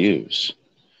excuse.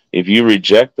 If you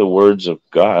reject the words of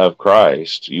God, of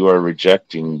Christ, you are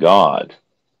rejecting God.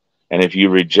 And if you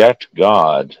reject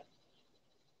God,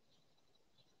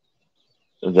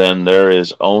 then there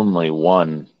is only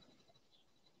one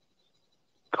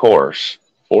course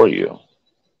for you.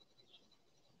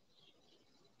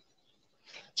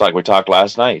 It's like we talked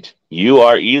last night. You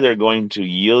are either going to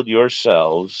yield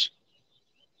yourselves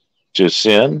to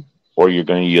sin, or you're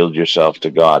going to yield yourself to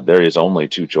God. There is only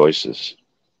 2 choices.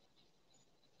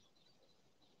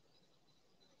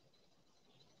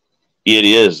 It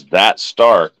is that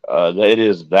stark. It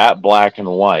is that black and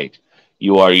white.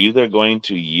 You are either going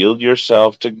to yield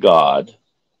yourself to God,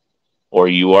 or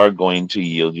you are going to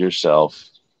yield yourself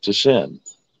to sin.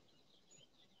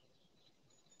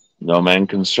 No man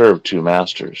can serve 2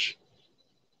 masters.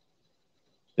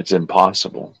 It's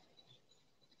impossible.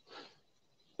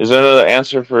 Is there another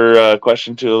answer for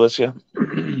question 2, Alicia?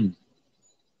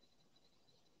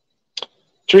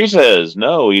 Tree says,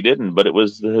 no, he didn't, but it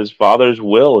was his Father's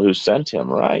will who sent him,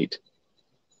 right?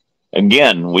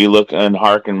 Again, we look and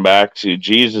hearken back to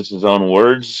Jesus' own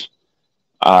words.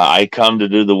 I come to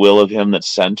do the will of him that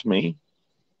sent me.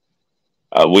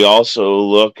 We also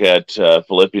look at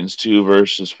Philippians 2,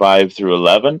 verses 5 through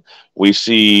 11. We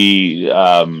see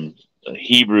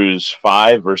Hebrews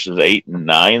 5, verses 8 and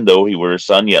 9. Though he were a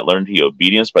son, yet learned he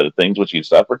obedience by the things which he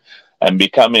suffered. And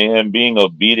becoming him, being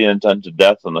obedient unto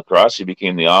death on the cross, he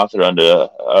became the author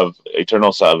of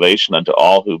eternal salvation unto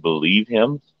all who believe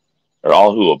him, or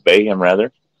all who obey him,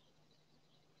 rather.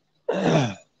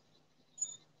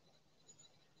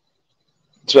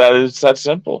 So it's that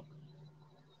simple.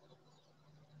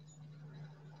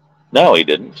 No, he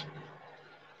didn't.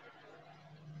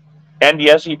 And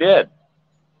yes, he did.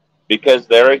 Because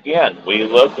there again, we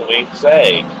look and we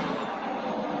say,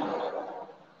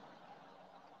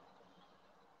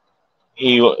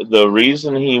 the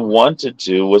reason he wanted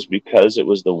to was because it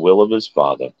was the will of his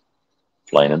Father,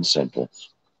 plain and simple.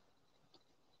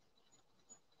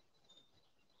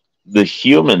 The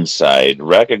human side,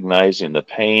 recognizing the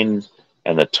pain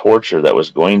and the torture that was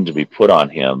going to be put on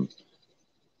him,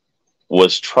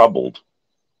 was troubled.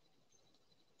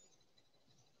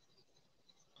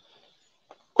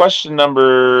 Question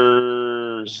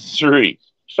number 3.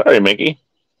 Sorry, Mickey.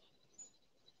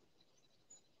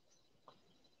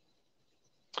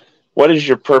 What is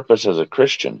your purpose as a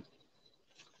Christian?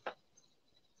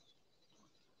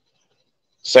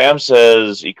 Sam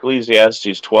says,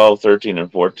 Ecclesiastes 12, 13,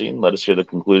 and 14. Let us hear the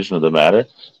conclusion of the matter.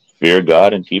 Fear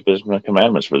God and keep his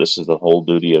commandments, for this is the whole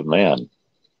duty of man,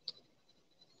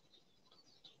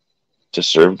 to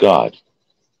serve God.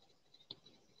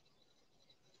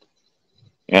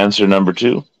 Answer number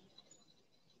 2.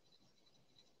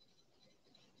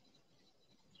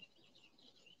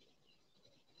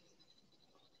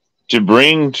 To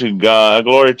bring to God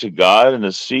glory to God and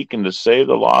to seek and to save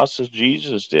the lost as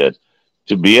Jesus did,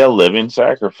 to be a living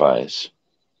sacrifice.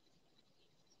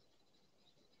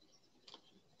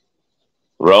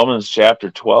 Romans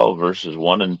chapter 12, verses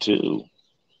 1 and 2.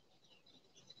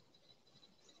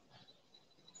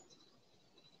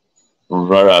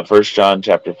 First John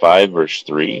chapter 5, verse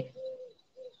 3.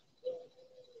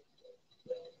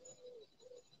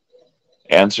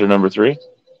 Answer number 3.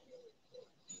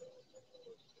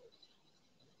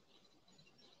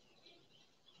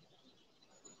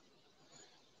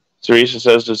 Teresa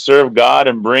says, to serve God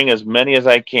and bring as many as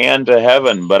I can to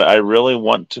heaven, but I really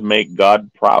want to make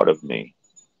God proud of me.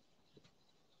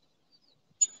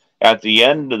 At the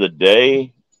end of the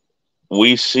day,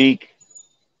 we seek,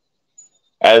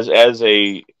 as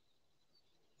a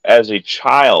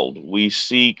child, we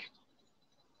seek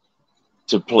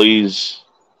to please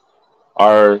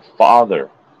our Father.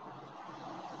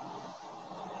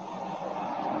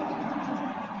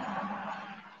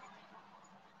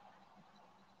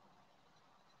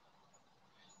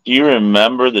 Do you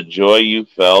remember the joy you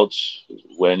felt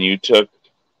when you took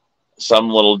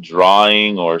some little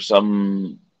drawing or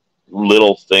some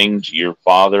little thing to your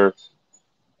father,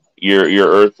 your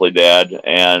earthly dad,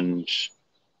 and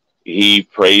he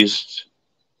praised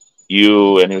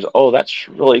you and he was, oh, that's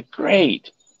really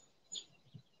great. Do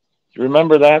you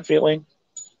remember that feeling?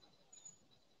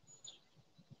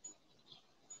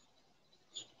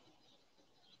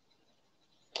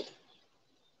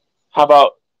 How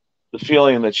about the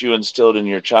feeling that you instilled in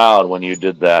your child when you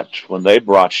did that, when they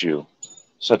brought you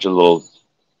such a little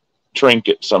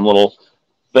trinket, some little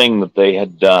thing that they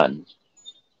had done?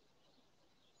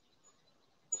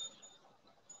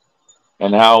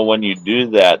 And how when you do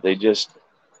that, they just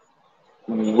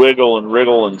wiggle and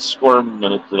wriggle and squirm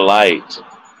in delight.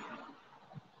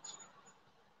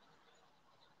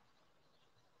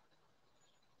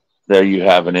 There you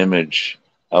have an image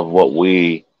of what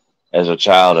we, as a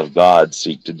child of God,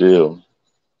 seek to do.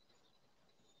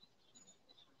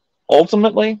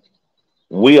 Ultimately,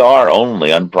 we are only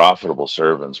unprofitable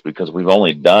servants because we've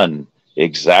only done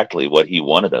exactly what he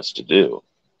wanted us to do.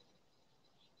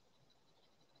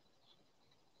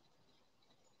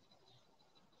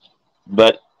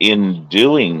 But in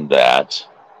doing that,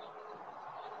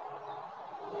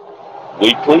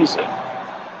 we please him.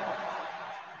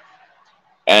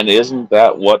 And isn't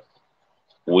that what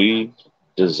we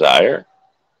desire?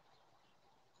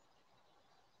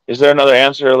 Is there another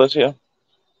answer, Alicia?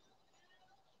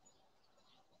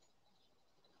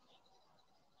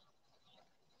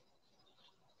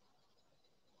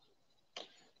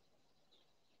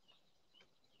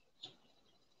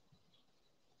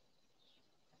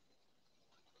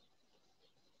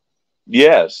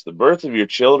 Yes, the birth of your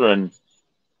children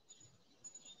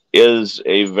is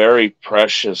a very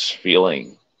precious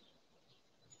feeling.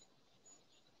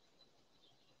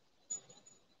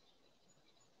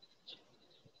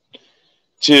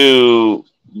 To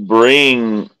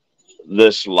bring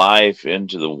this life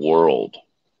into the world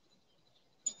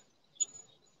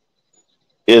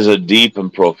is a deep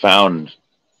and profound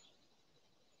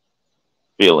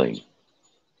feeling.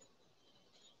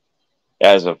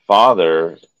 As a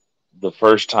father, the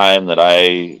first time that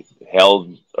I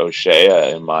held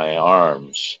Oshea in my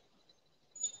arms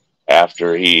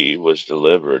after he was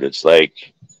delivered, it's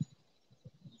like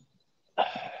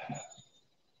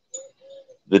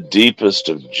the deepest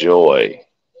of joy.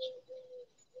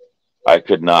 I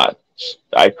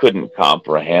couldn't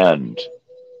comprehend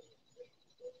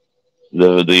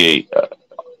the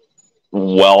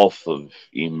wealth of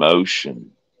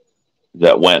emotion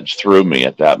that went through me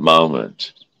at that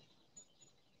moment,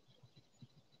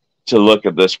 to look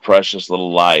at this precious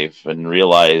little life and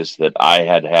realize that I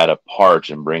had had a part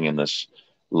in bringing this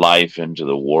life into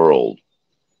the world.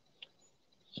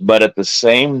 But at the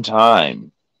same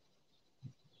time,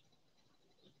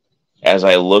 as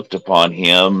I looked upon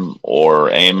him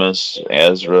or Amos,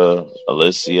 Ezra,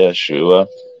 Alicia, Shua,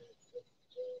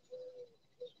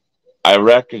 I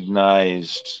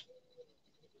recognized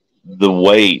the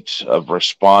weight of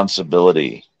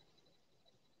responsibility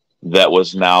that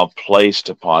was now placed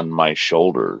upon my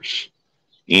shoulders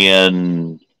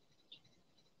in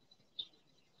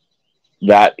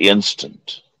that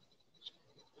instant,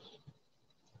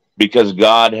 because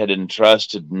God had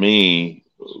entrusted me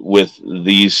with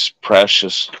these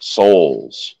precious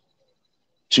souls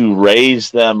to raise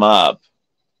them up,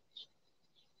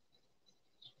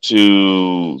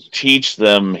 to teach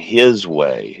them his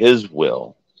way, his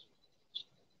will,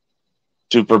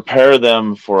 to prepare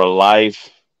them for a life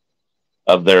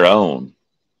of their own,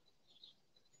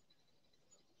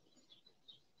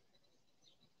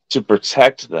 to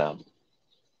protect them.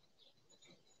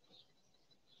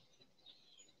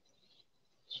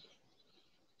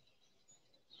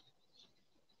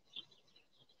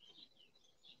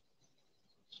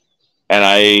 And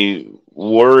I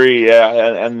worry,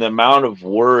 and the amount of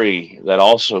worry that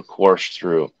also coursed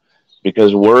through,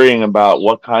 because worrying about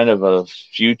what kind of a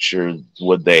future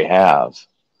would they have.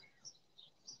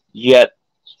 Yet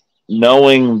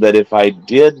knowing that if I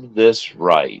did this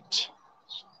right,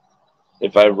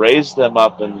 if I raised them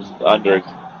up under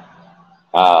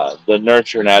the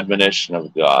nurture and admonition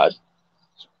of God,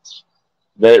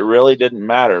 that it really didn't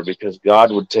matter, because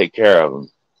God would take care of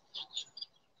them.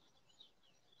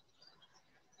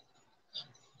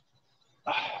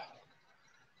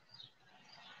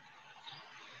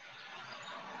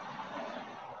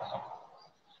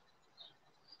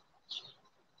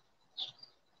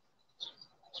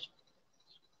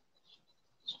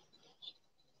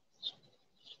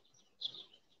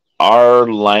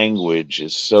 Our language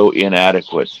is so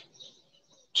inadequate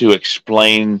to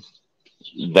explain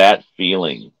that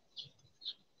feeling,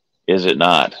 is it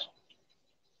not?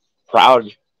 Proud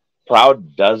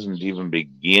doesn't even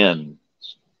begin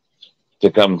to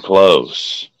come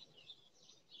close.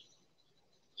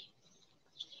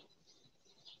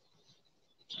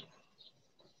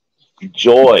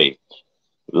 Joy,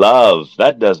 love,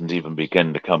 that doesn't even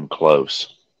begin to come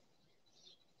close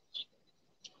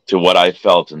to what I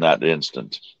felt in that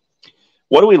instant.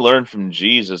 What do we learn from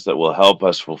Jesus that will help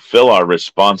us fulfill our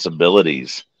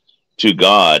responsibilities to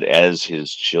God as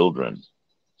his children?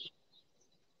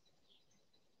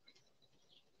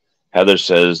 Heather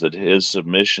says that his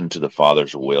submission to the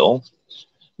Father's will.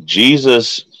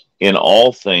 Jesus, in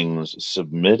all things,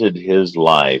 submitted his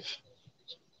life,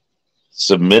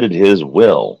 submitted his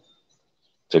will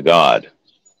to God.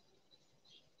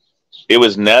 It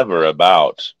was never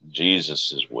about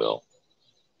Jesus's will.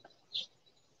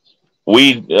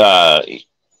 We,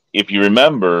 if you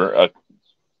remember, a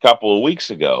couple of weeks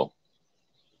ago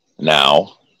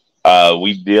now,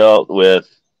 we dealt with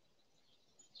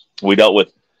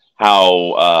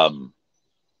how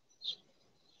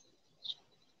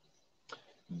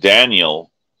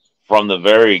Daniel, from the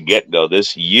very get-go,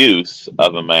 this youth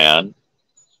of a man,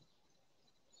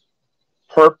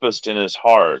 purposed in his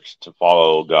heart to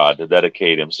follow God, to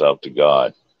dedicate himself to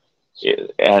God.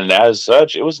 And as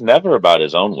such, it was never about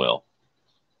his own will.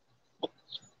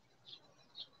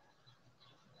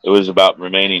 It was about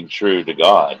remaining true to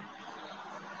God.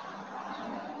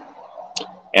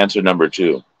 Answer number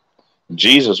 2.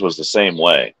 Jesus was the same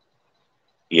way.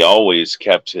 He always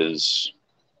kept his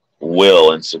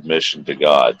will in submission to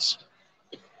God's.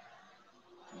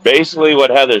 Basically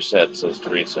what Heather said, says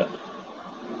Teresa.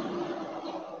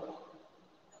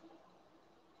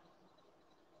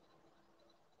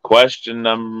 Answer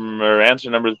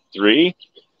number 3,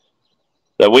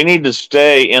 that we need to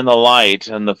stay in the light,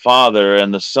 and the Father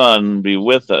and the Son be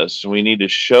with us. We need to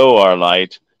show our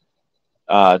light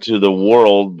to the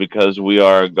world, because we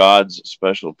are God's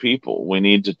special people. We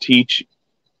need to teach.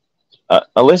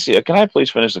 Alicia, can I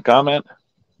please finish the comment?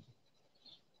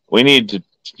 We need to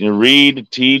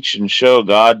read, teach, and show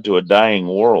God to a dying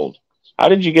world. How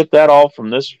did you get that all from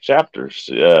this chapter,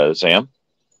 Sam?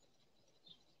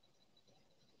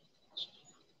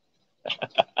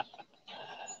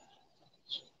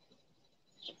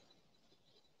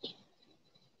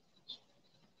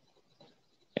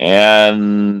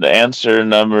 And answer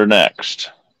number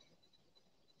next.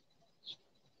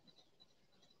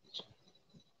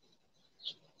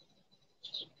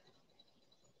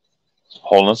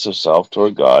 wholeness of self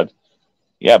toward God.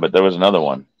 Yeah, but there was another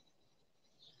one.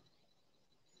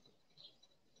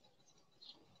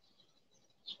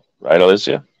 Right,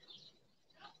 Alicia?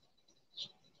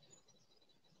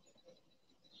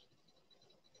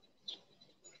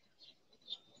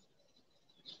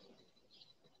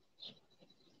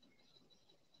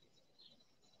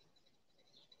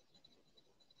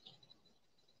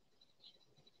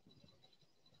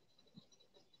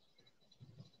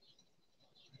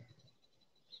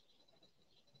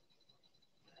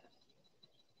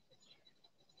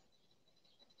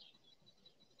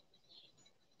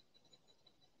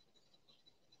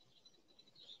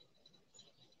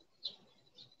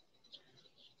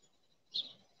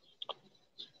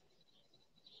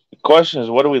 The question is,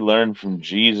 what do we learn from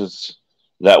Jesus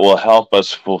that will help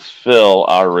us fulfill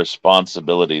our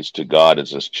responsibilities to God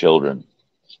as his children?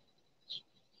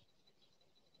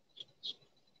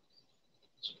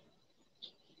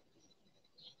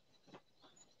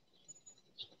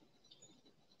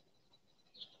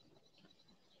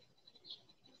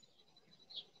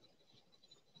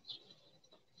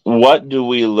 What do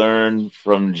we learn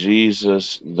from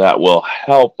Jesus that will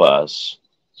help us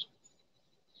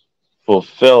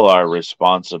fulfill our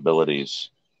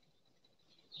responsibilities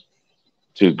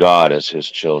to God as his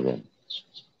children?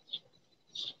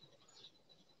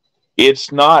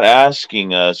 It's not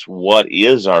asking us what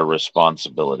is our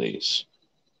responsibilities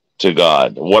to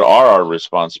God. What are our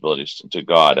responsibilities to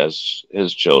God as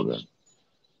his children?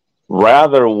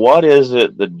 Rather, what is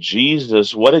it that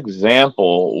Jesus, what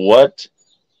example, what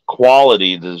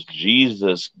quality does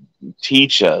Jesus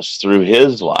teach us through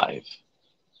his life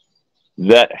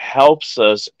that helps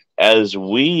us as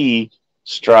we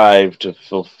strive to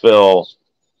fulfill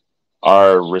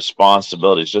our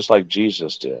responsibilities, just like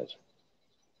Jesus did?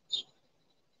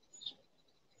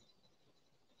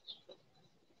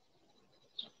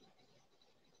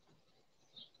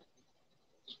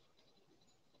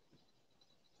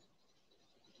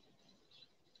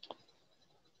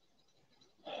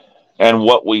 And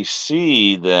what we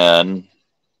see then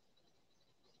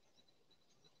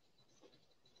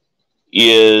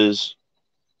is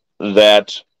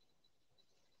that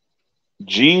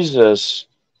Jesus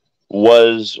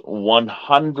was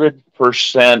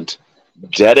 100%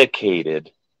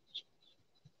 dedicated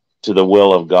to the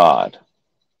will of God.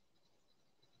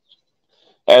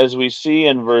 As we see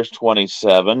in verse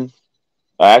 27,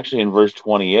 actually in verse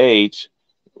 28,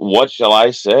 what shall I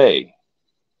say?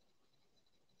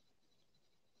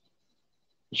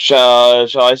 Shall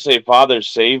I say, Father,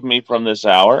 save me from this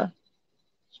hour?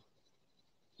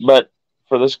 But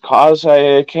for this cause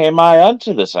came I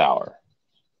unto this hour.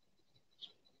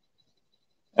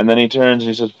 And then he turns and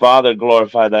he says, Father,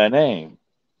 glorify thy name.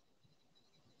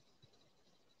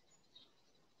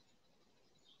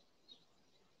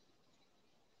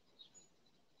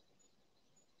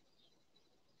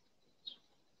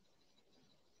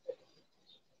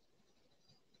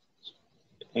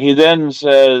 He then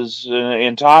says,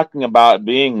 in talking about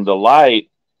being the light,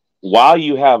 while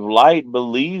you have light,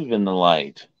 believe in the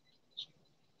light,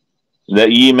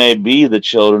 that ye may be the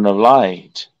children of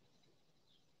light.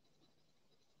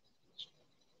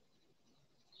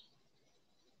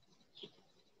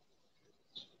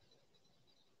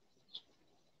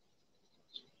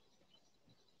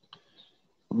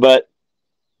 But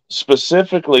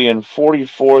specifically in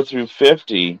 44 through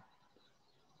 50,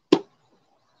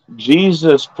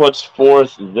 Jesus puts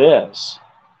forth this.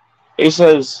 He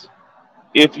says,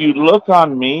 if you look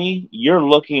on me, you're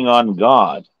looking on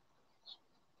God.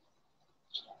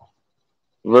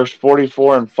 Verse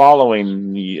 44 and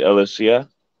following, Alicia.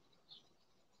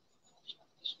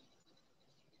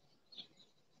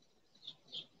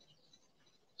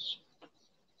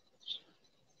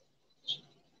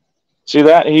 See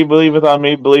that? He believeth on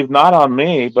me, believe not on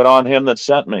me, but on him that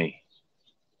sent me.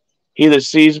 He that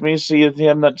sees me, seeth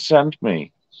him that sent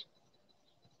me.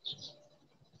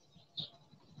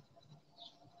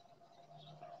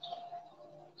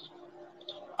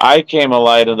 I came a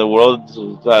light in the world,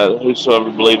 that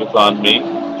whosoever believeth on me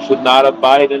should not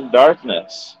abide in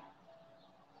darkness.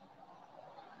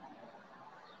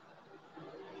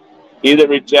 He that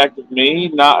rejecteth me,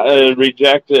 not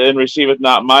rejecteth and receiveth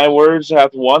not my words,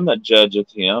 hath one that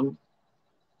judgeth him.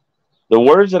 The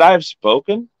words that I have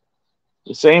spoken,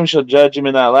 the same shall judge him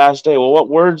in that last day. Well, what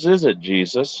words is it,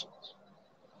 Jesus?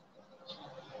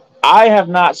 I have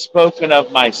not spoken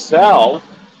of myself,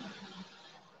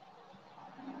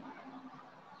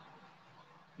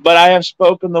 but I have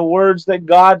spoken the words that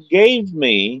God gave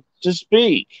me to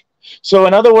speak. So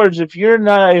in other words, if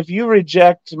you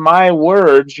reject my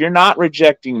words, you're not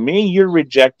rejecting me, you're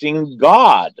rejecting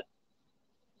God.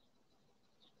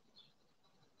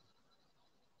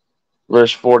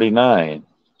 verse 49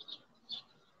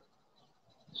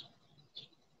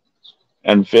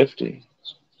 and 50.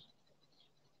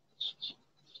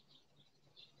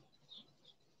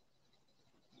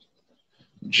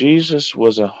 Jesus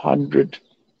was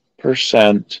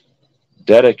 100%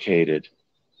 dedicated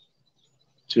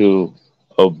to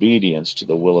obedience to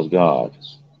the will of God.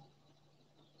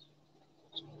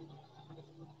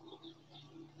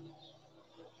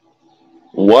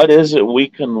 What is it we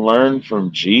can learn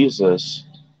from Jesus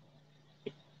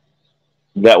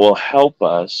that will help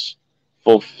us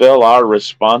fulfill our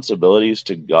responsibilities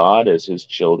to God as His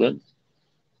children?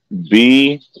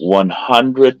 Be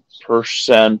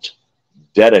 100%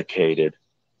 dedicated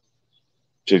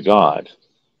to God.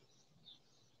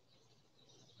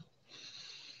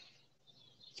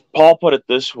 Paul put it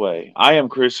this way: I am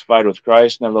crucified with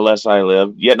Christ, nevertheless I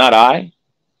live, yet not I,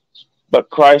 but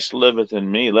Christ liveth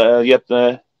in me.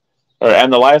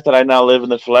 And the life that I now live in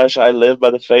the flesh, I live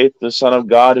by the faith of the Son of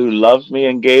God who loved me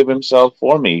and gave himself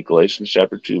for me. Galatians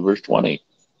chapter 2, verse 20.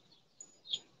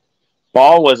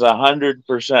 Paul was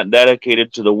 100%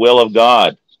 dedicated to the will of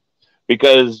God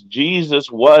because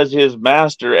Jesus was his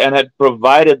master and had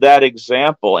provided that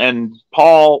example. And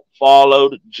Paul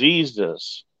followed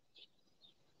Jesus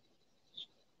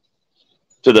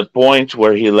to the point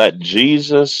where he let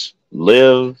Jesus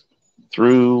live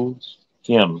through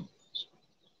him.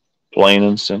 Plain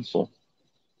and simple.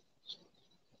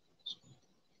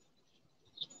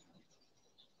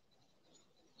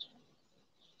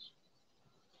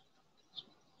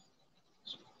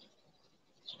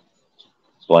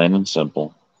 Plain and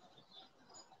simple.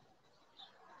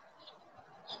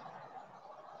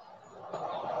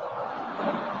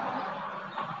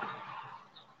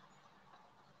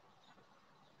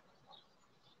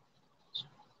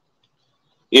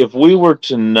 If we were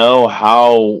to know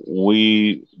how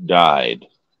we died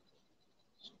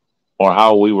or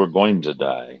how we were going to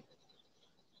die,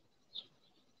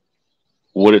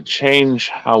 would it change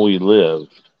how we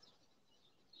lived?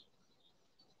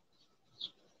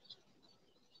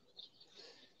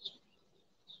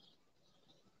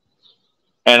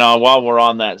 And while we're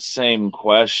on that same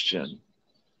question,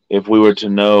 if we were to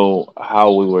know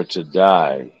how we were to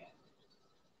die,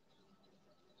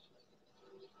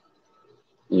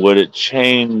 would it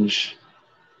change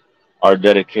our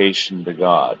dedication to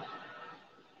God?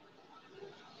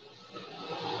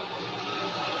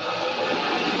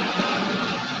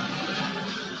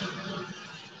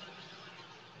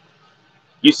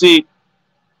 You see,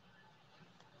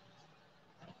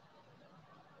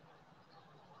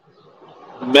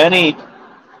 many,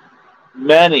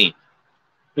 many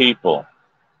people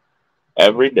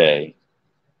every day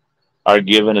are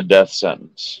given a death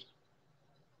sentence.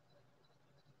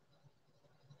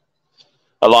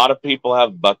 A lot of people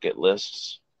have bucket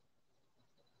lists,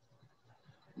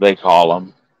 they call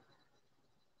them.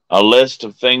 A list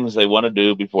of things they want to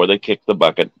do before they kick the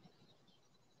bucket.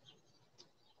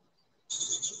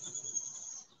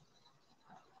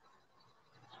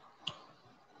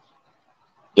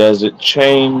 Does it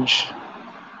change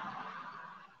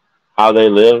how they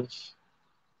live?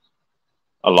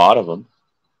 A lot of them.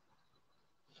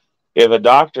 If a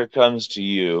doctor comes to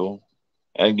you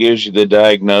and gives you the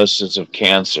diagnosis of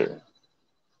cancer,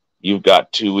 you've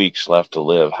got 2 weeks left to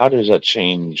live. How does that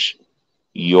change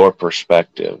your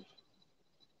perspective,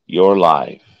 your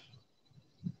life?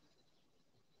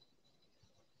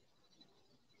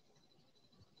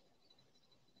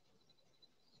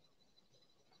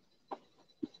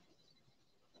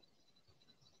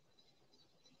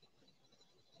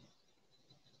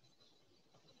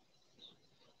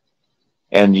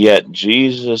 And yet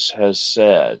Jesus has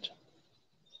said,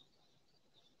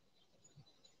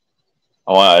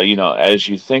 as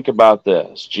you think about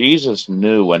this, Jesus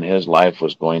knew when his life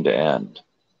was going to end.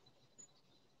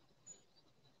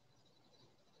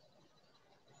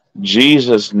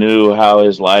 Jesus knew how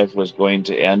his life was going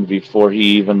to end before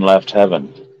he even left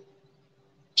heaven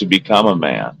to become a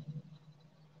man.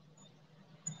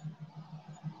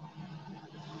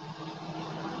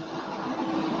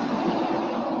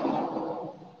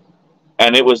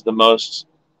 And it was the most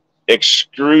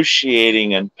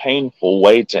excruciating and painful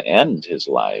way to end his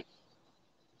life.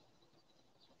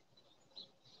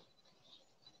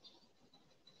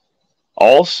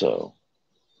 Also,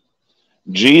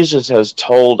 Jesus has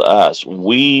told us,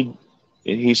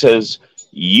 he says,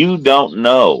 you don't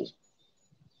know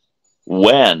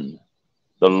when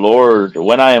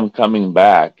when I am coming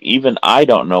back. Even I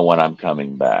don't know when I'm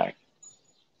coming back.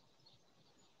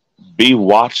 Be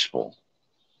watchful.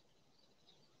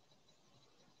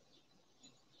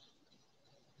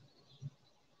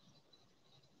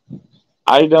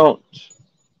 I don't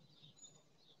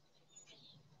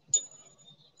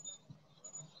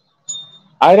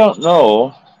I don't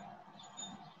know,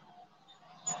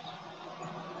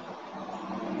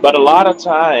 but a lot of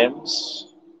times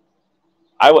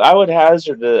I would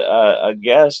hazard a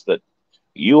guess that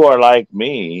you are like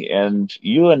me, and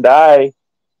you and I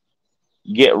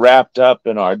get wrapped up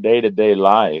in our day to day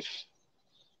life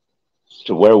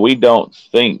to where we don't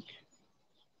think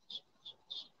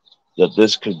that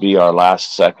this could be our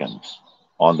last second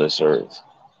on this earth.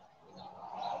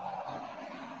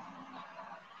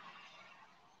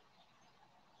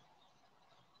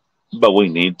 But we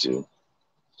need to.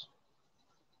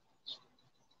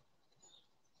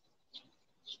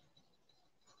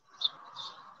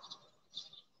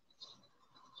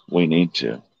 We need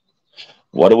to.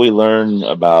 What do we learn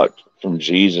about from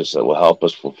Jesus that will help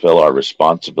us fulfill our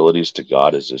responsibilities to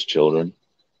God as His children?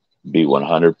 Be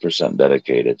 100%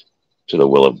 dedicated to the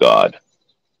will of God.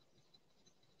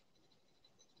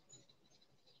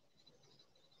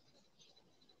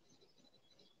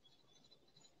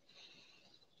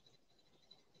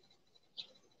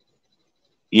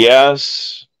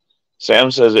 Yes, Sam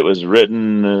says it was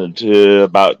written to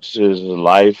about his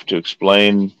life to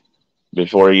explain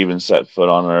before he even set foot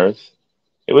on earth.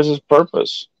 It was his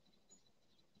purpose.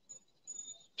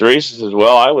 Teresa says,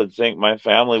 well, I would think my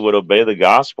family would obey the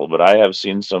gospel, but I have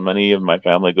seen so many of my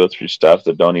family go through stuff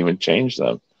that don't even change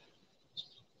them.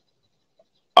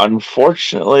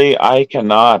 Unfortunately, I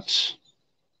cannot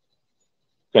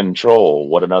control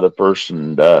what another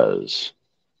person does,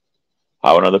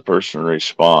 how another person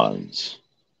responds,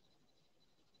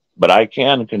 but I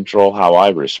can control how I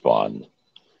respond.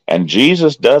 And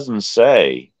Jesus doesn't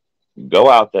say, go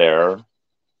out there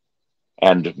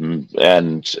and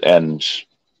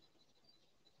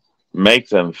make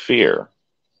them fear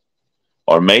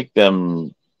or make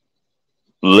them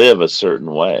live a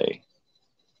certain way.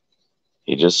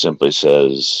 He just simply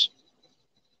says,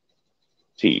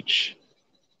 teach.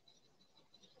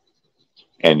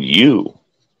 And you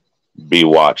be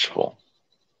watchful.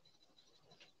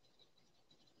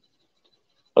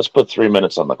 Let's put 3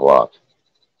 minutes on the clock.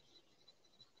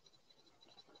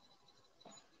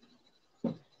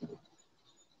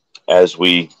 As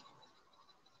we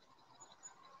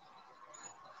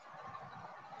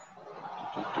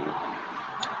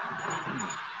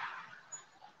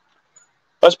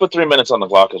Let's put 3 minutes on the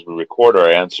clock as we record our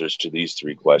answers to these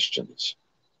three questions.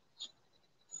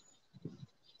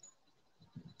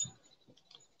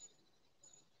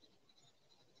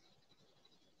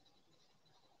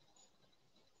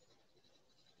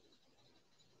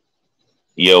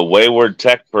 You wayward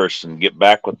tech person, get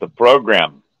back with the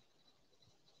program,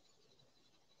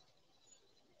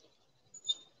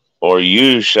 or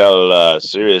you shall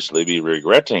seriously be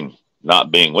regretting not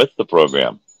being with the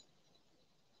program.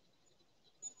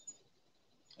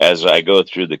 As I go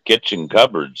through the kitchen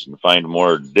cupboards and find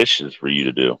more dishes for you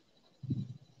to do.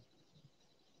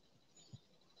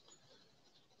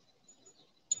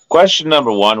 Question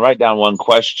number one, write down one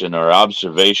question or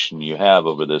observation you have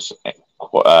over this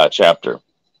chapter.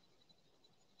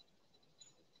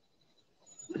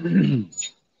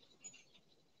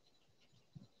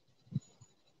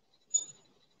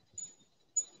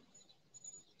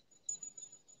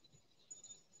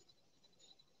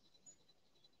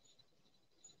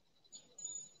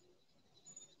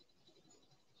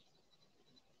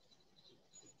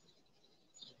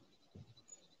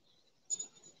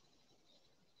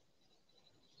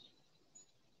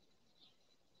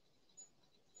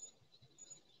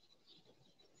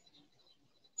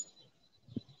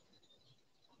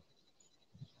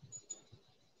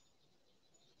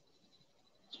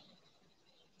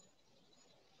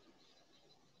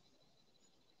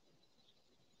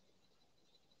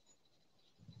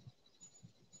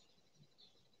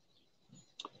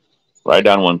 Write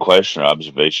down one question or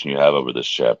observation you have over this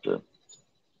chapter.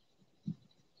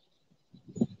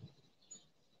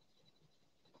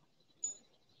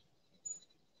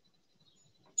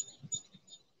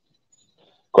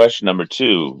 Question number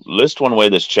two, list one way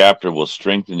this chapter will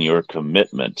strengthen your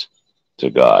commitment to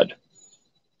God.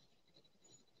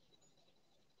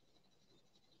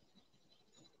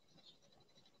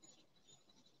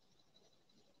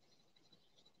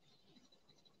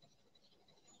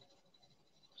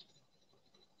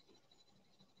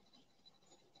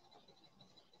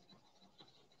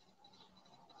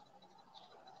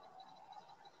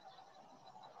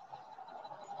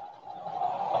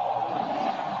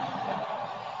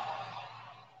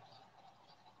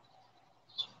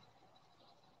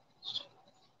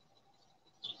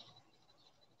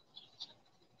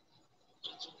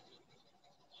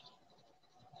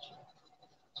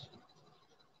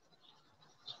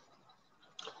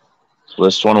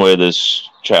 List one way this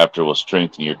chapter will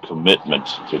strengthen your commitment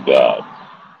to God.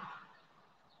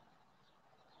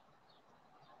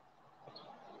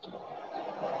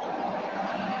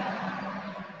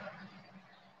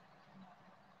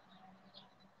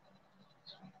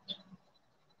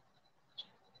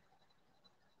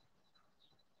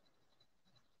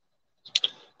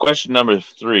 Question number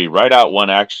 3. Write out one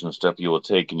action step you will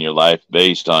take in your life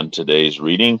based on today's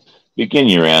reading. Begin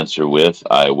your answer with,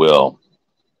 I will.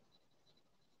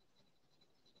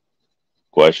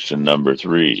 Question number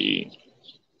 3.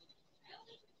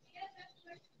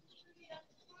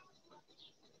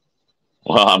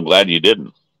 Well, I'm glad you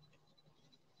didn't.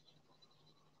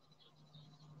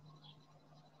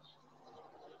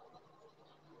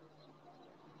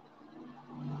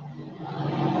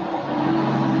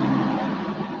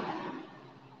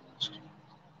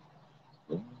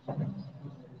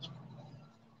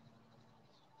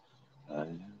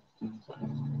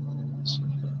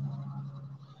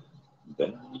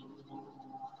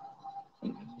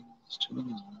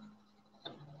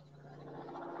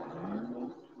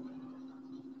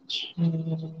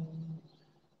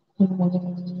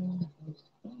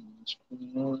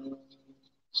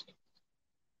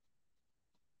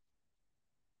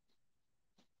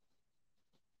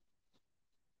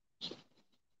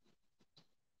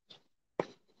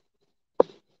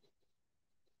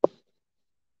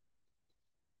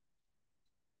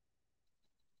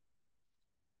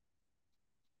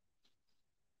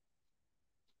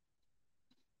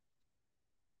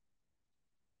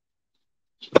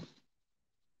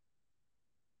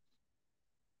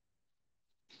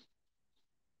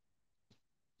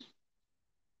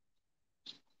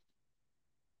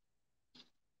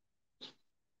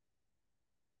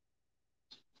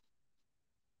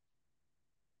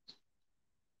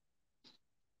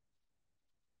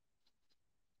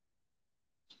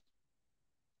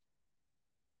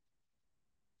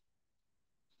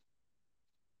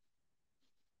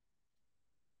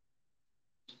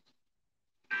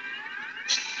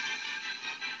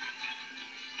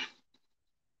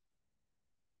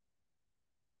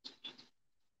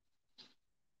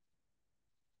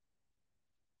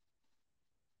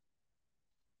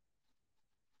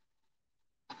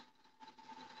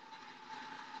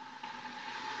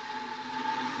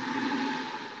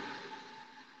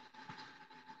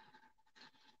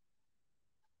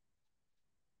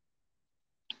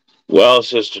 Well,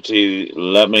 Sister T,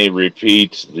 let me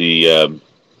repeat the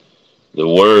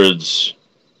words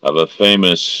of a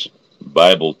famous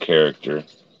Bible character.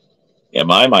 Am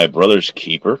I my brother's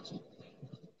keeper?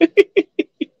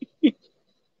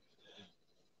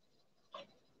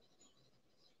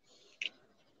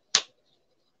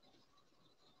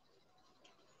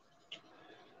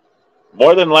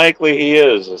 More than likely he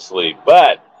is asleep.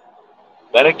 But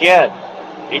then again,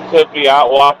 he could be out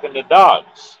walking the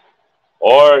dogs.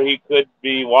 Or he could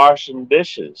be washing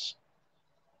dishes.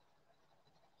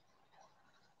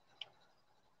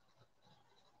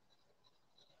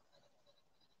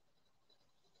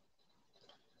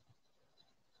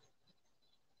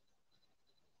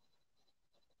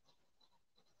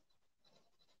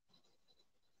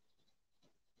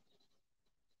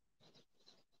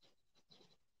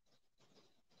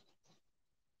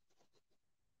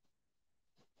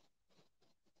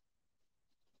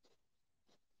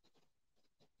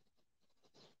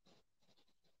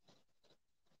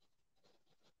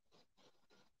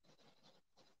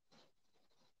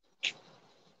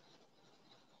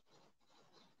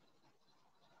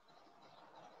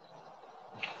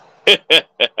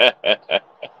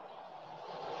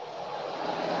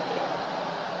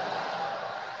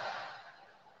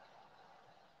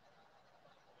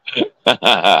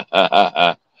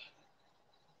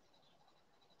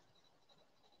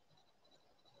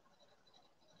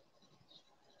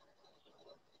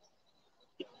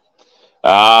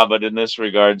 But in this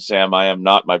regard, Sam, I am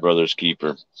not my brother's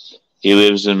keeper. He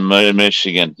lives in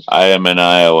Michigan. I am in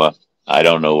Iowa. I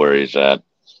don't know where he's at.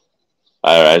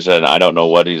 I said, I don't know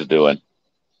what he's doing.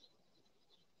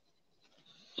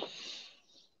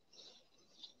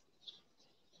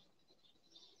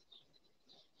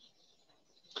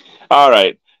 All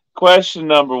right. Question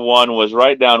number 1 was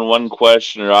write down one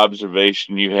question or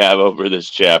observation you have over this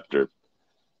chapter.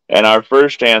 And our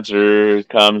first answer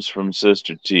comes from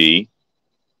Sister T.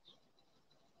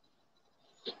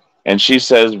 And she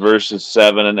says verses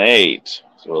 7 and 8.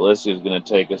 So Alyssa is going to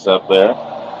take us up there.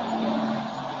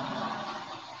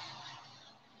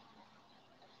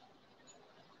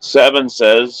 7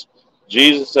 says,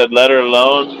 Jesus said, let her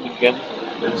alone.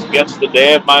 It's against the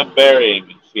day of my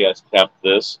burying. She has kept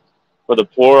this. For the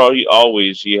poor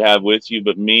always ye have with you,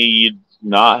 but me ye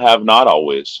have not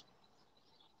always.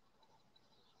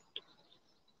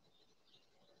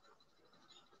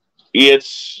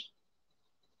 it's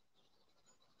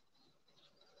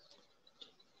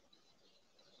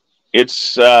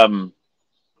it's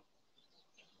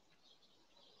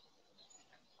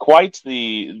quite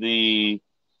the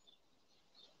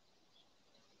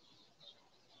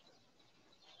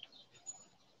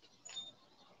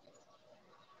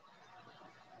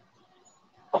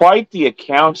quite the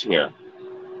account here.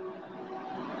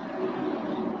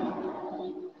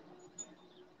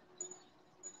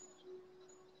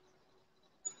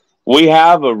 We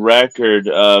have a record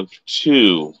of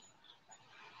two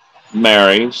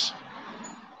Marys,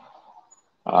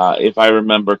 if I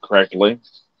remember correctly.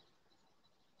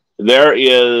 There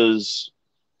is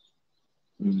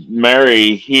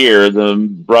Mary here, the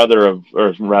brother of,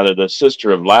 or rather the sister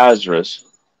of Lazarus,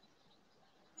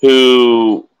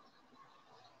 who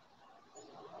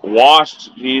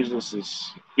washed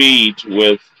Jesus' feet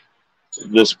with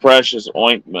this precious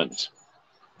ointment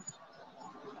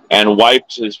and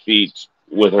wiped his feet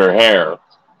with her hair.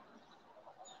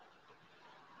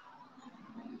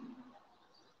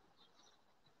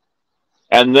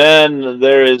 And then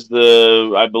there is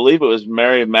I believe it was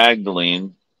Mary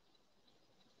Magdalene.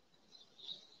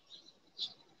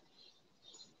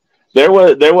 There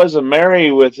was a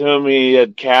Mary with whom he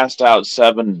had cast out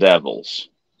 7 devils.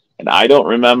 And I don't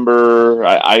remember.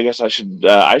 I guess I should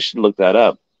look that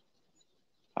up.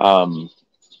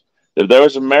 There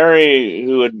was a Mary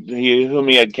whom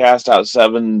he had cast out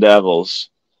 7 devils.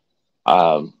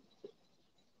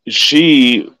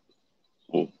 She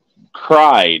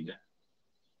cried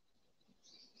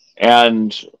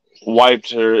and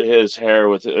wiped his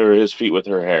feet with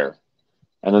her hair.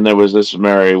 And then there was this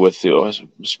Mary with the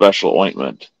special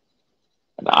ointment.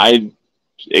 And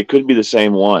it could be the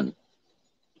same one.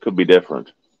 Could be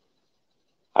different.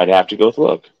 I'd have to go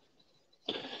look.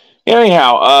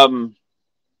 Anyhow,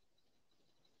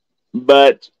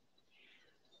 but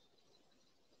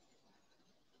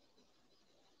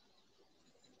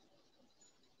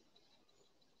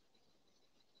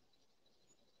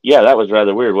yeah, that was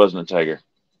rather weird, wasn't it, Tiger?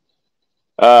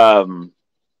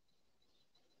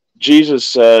 Jesus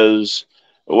says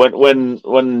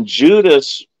when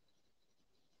Judas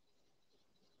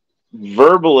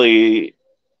verbally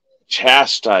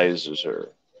chastises her,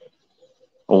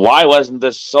 why wasn't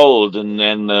this sold and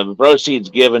the proceeds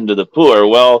given to the poor?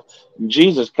 Well,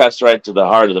 Jesus cuts right to the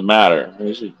heart of the matter.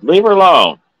 He says, leave her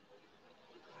alone.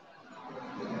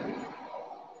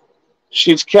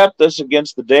 She's kept this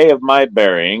against the day of my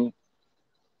burying.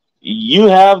 You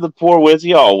have the poor with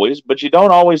you always, but you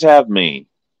don't always have me.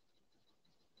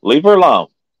 Leave her alone.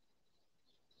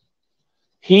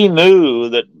 He knew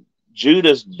that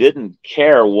Judas didn't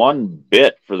care one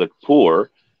bit for the poor.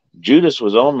 Judas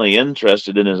was only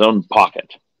interested in his own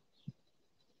pocket.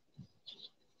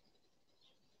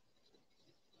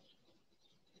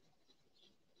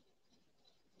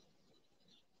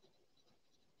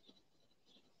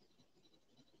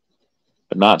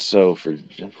 But not so for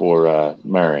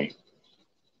Mary.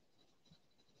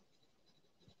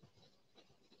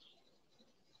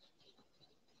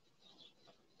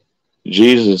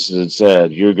 Jesus had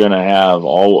said, you're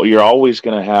always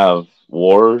going to have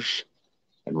wars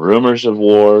and rumors of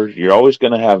war. You're always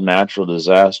going to have natural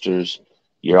disasters.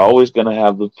 You're always going to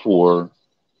have the poor,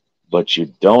 but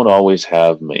you don't always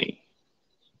have me.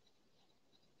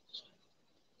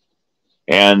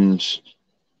 And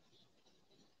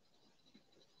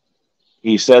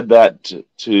he said that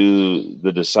to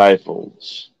the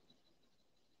disciples.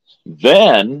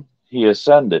 Then he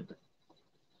ascended.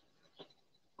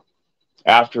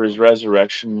 After his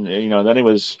resurrection, then he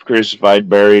was crucified,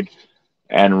 buried,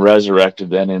 and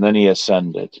resurrected then, and then he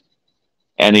ascended.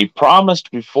 And he promised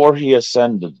before he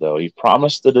ascended, though, he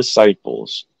promised the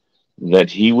disciples that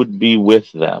he would be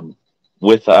with them,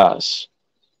 with us,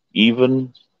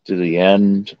 even to the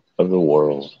end of the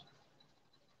world.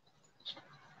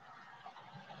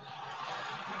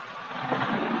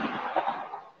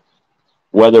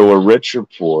 Whether we're rich or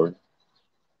poor,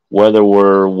 whether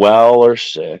we're well or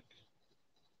sick,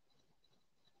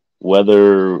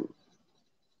 whether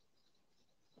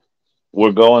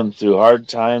we're going through hard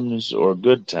times or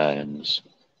good times,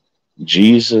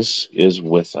 Jesus is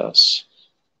with us.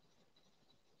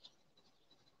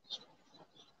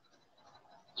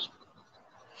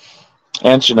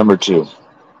 Answer number 2.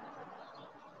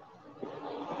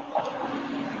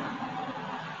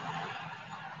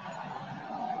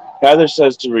 Heather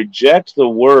says to reject the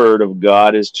word of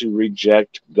God is to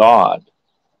reject God.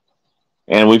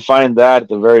 And we find that at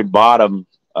the very bottom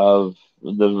of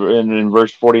in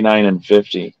verse 49 and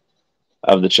 50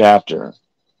 of the chapter.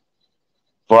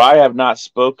 For I have not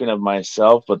spoken of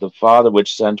myself, but the Father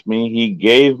which sent me, he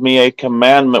gave me a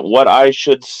commandment what I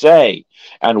should say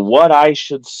and what I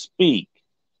should speak.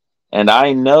 And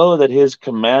I know that his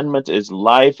commandment is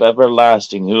life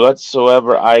everlasting.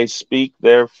 Whatsoever I speak,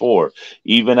 therefore,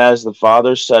 even as the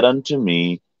Father said unto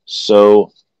me,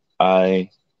 so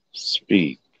I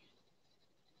speak.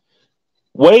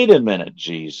 Wait a minute,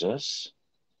 Jesus.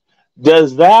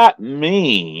 Does that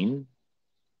mean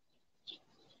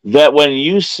that when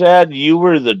you said you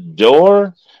were the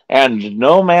door and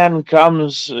no man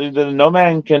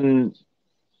can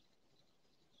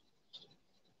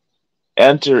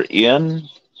enter in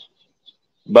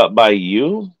but by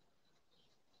you,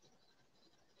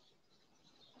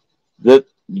 that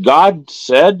God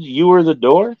said you were the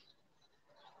door?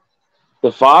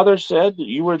 The Father said that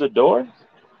you were the door?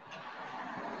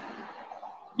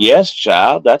 Yes,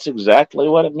 child, that's exactly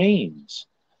what it means.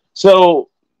 So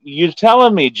you're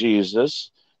telling me, Jesus,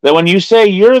 that when you say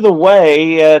you're the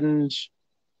way and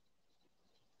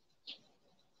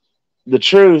the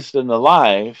truth and the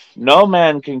life, no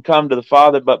man can come to the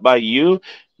Father but by you,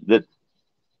 that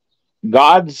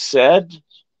God said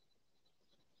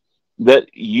that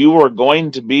you are going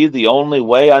to be the only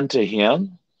way unto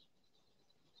him?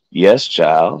 Yes,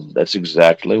 child, that's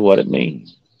exactly what it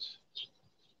means.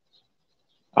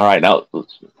 All right, now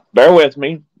bear with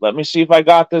me. Let me see if I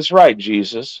got this right,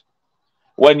 Jesus.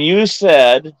 When you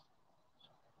said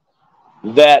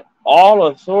that all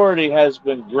authority has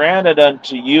been granted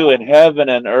unto you in heaven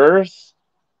and earth,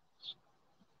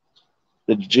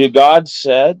 that God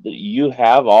said that you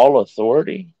have all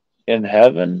authority in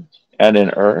heaven and in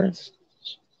earth?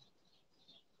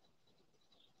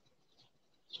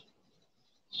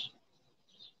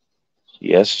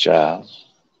 Yes, child.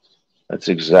 That's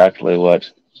exactly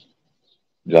what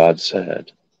God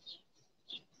said.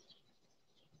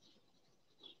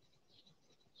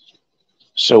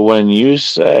 So when you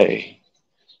say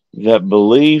that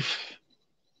belief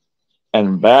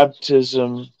and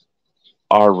baptism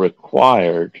are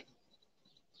required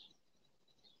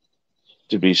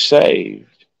to be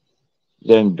saved,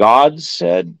 then God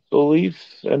said belief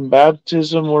and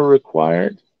baptism were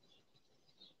required?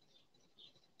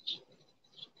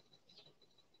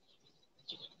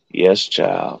 Yes,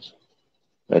 child.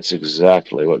 That's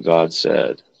exactly what God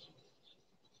said.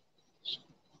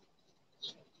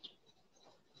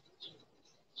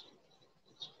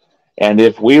 And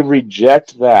if we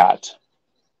reject that,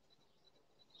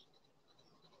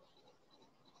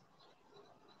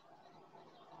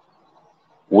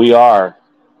 we are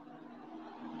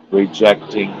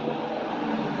rejecting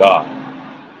God.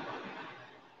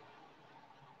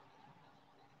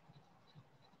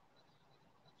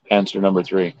 Answer number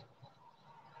 3.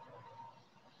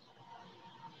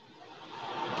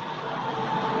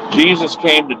 Jesus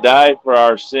came to die for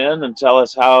our sin and tell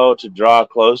us how to draw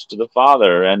close to the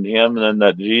Father and him, and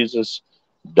that Jesus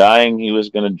dying, he was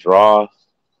going to draw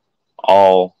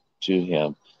all to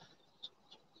him.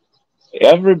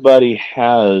 Everybody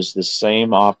has the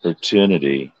same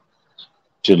opportunity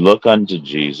to look unto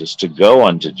Jesus, to go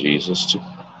unto Jesus,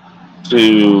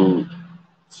 to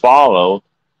follow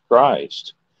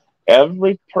Christ.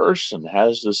 Every person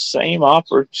has the same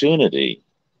opportunity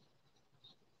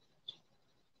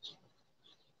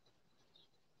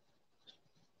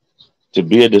to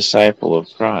be a disciple of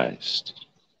Christ.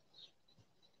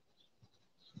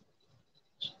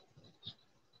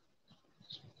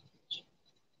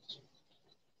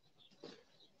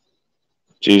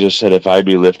 Jesus said, if I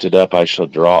be lifted up, I shall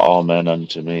draw all men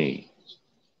unto me.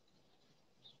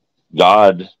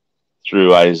 God,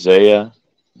 through Isaiah,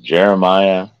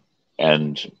 Jeremiah,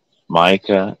 and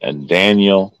Micah, and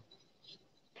Daniel,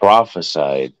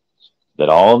 prophesied that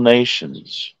all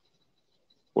nations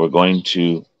were going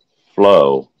to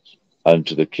flow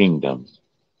unto the kingdom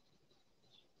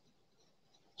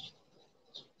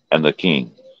and the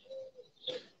king.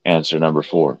 Answer number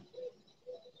 4.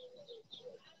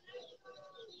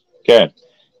 Okay.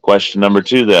 Question number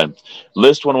 2 then.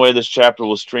 List one way this chapter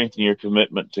will strengthen your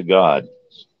commitment to God.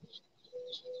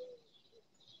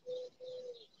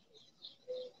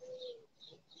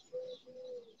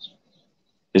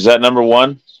 Is that number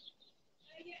 1?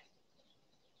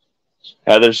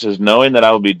 Heather says, knowing that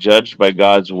I will be judged by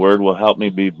God's word will help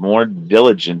me be more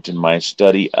diligent in my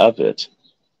study of it.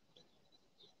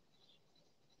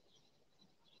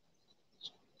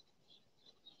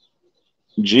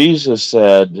 Jesus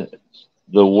said,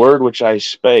 the word which I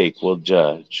spake will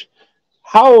judge.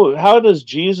 How does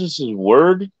Jesus'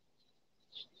 word?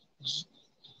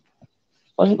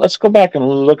 Let's go back and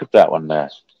look at that one there.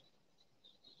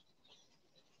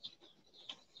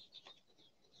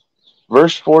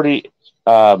 Verse 40,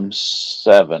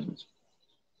 7,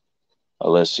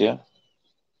 Alicia.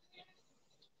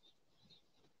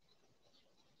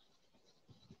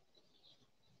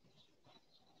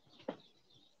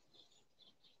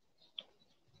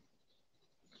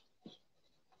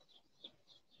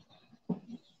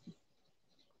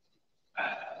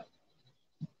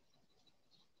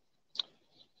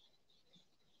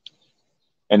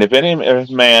 And if any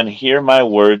man hear my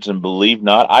words and believe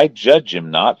not, I judge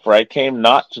him not, for I came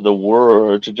not to the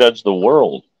world to judge the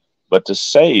world, but to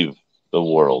save the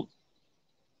world.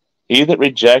 He that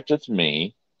rejecteth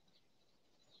me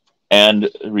and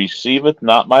receiveth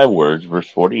not my words, verse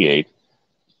 48,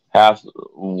 hath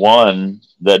one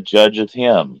that judgeth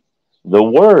him. The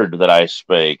word that I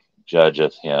spake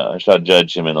judgeth him. I shall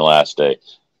judge him in the last day.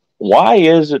 Why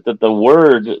is it that the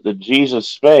word that Jesus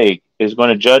spake is going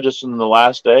to judge us in the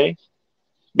last day?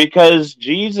 Because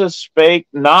Jesus spake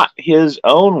not his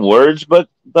own words, but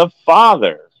the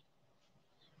Father.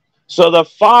 So the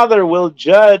Father will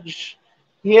judge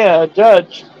in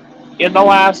the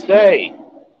last day.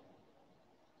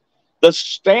 The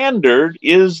standard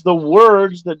is the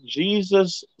words that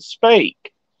Jesus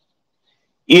spake.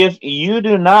 If you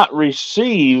do not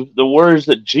receive the words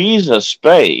that Jesus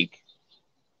spake,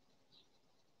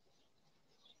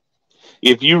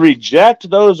 if you reject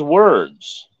those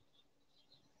words,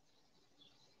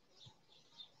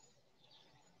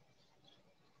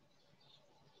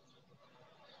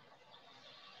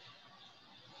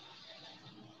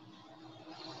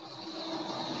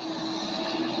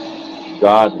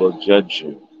 God will judge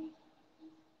you.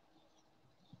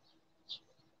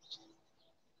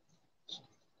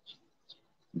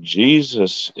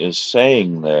 Jesus is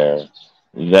saying there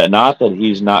that not that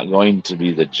he's not going to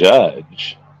be the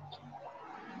judge,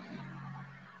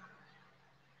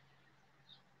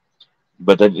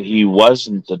 but that he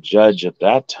wasn't the judge at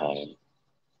that time.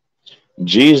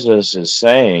 Jesus is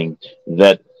saying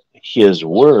that his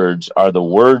words are the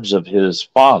words of his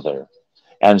Father.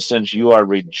 And since you are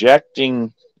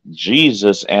rejecting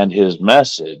Jesus and his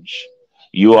message,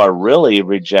 you are really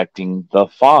rejecting the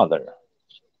Father.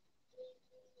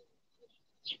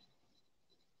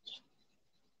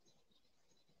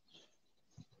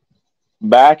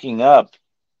 Backing up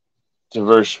to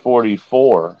verse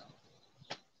 44,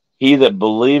 he that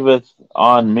believeth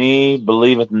on me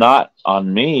believeth not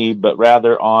on me, but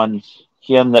rather on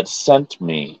him that sent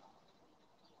me.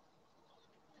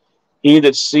 He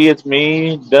that seeth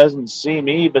me doesn't see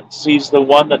me, but sees the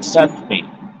one that sent me.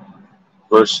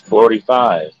 Verse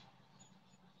 45.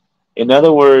 In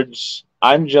other words,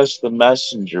 I'm just the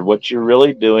messenger. What you're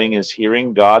really doing is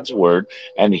hearing God's word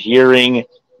and hearing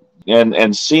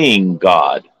and seeing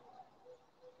God.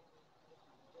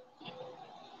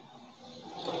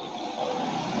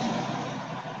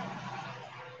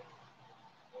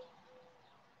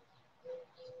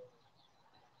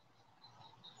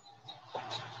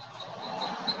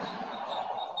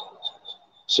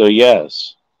 So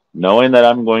yes, knowing that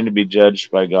I'm going to be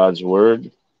judged by God's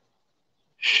word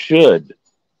should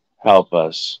help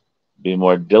us be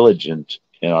more diligent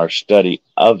in our study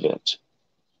of it.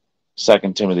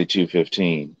 2 Timothy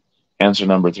 2:15. Answer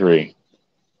number 3.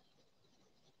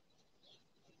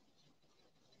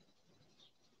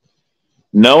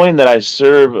 Knowing that I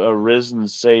serve a risen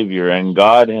Savior and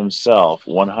God himself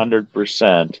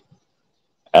 100%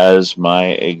 as my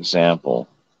example,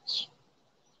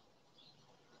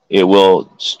 it will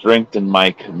strengthen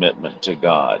my commitment to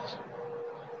God.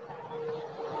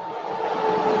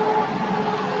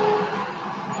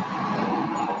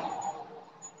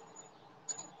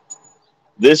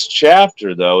 This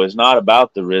chapter, though, is not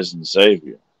about the risen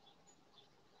Savior.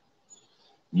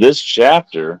 This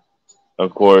chapter,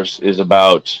 of course, is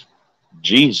about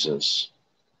Jesus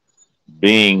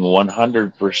being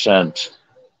 100%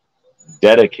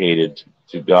 dedicated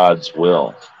to God's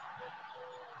will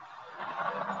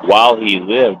while he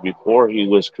lived before he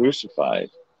was crucified.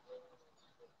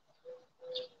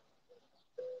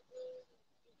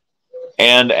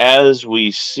 And as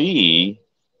we see,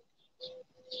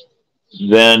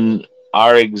 then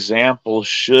our example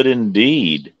should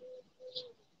indeed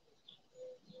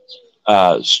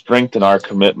strengthen our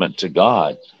commitment to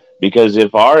God. Because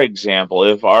if our example,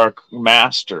 if our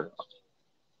master,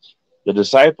 the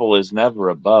disciple is never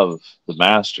above the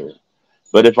master.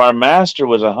 But if our master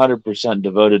was 100%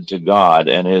 devoted to God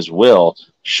and his will,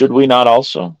 should we not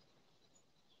also?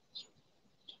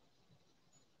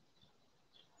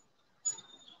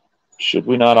 Should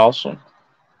we not also?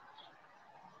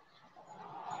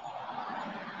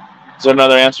 Is there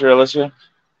another answer, Alicia?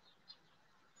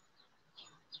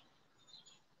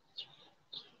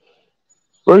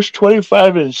 Verse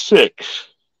 25 and 6.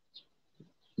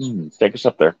 Take us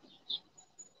up there.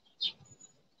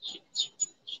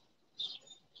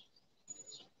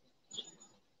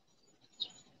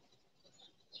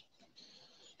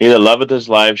 He that loveth his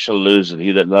life shall lose it.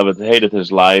 He that hateth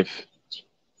his life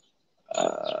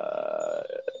uh,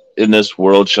 in this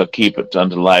world shall keep it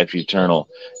unto life eternal.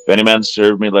 If any man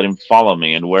serve me, let him follow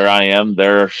me. And where I am,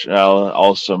 there shall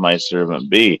also my servant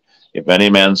be. If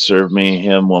any man serve me,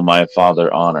 him will my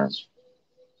Father honor.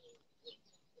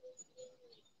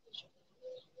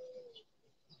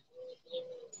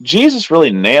 Jesus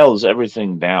really nails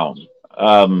everything down.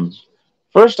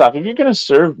 First off, if you're going to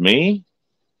serve me.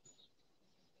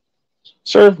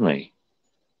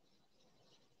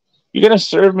 You're going to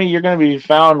serve me. You're going to be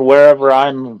found wherever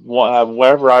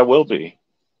wherever I will be.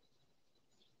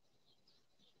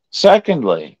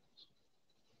 Secondly,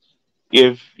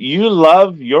 if you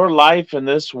love your life in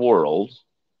this world,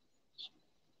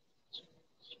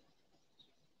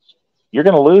 you're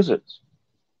going to lose it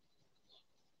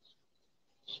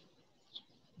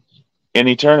in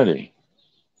eternity.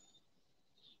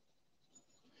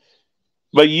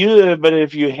 But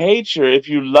if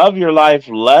you love your life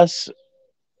less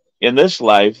in this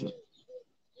life, in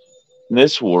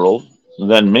this world,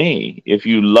 than me, if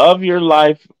you love your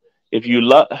life, if you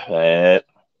love,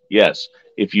 yes,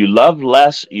 if you love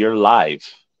less your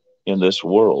life in this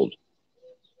world,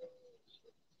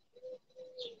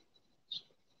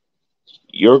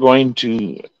 you're going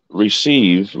to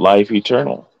receive life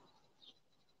eternal.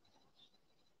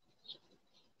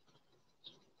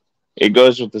 It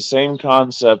goes with the same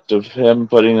concept of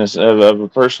of a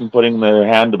person putting their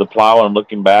hand to the plow and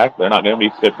looking back. They're not going to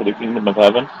be fit for the kingdom of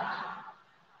heaven.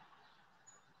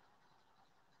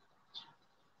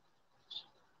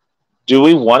 Do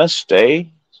we want to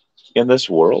stay in this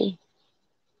world?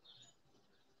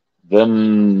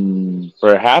 Then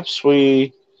perhaps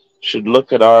we should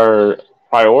look at our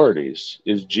priorities.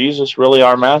 Is Jesus really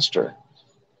our master?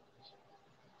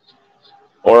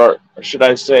 Or should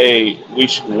I say we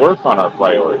should work on our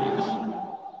priorities?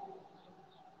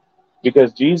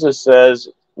 Because Jesus says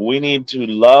we need to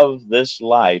love this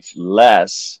life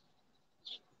less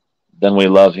than we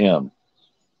love him.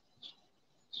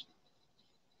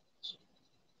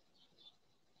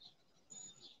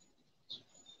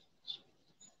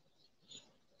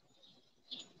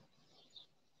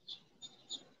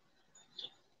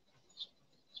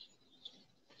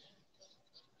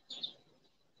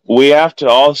 We have to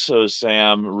also,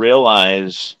 Sam,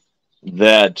 realize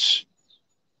that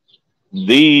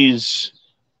these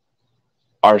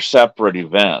are separate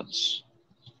events.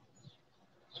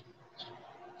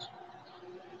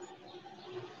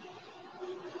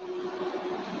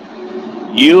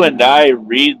 You and I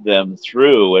read them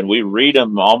through, and we read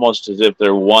them almost as if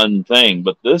they're one thing,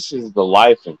 but this is the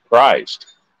life of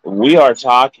Christ. We are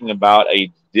talking about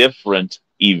a different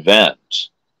event.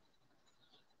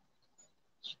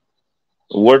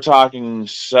 We're talking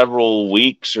several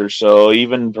weeks or so,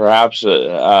 even perhaps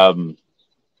a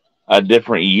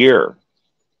different year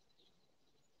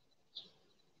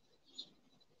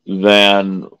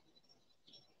than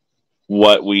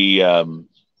what we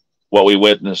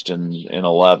witnessed in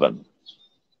 11.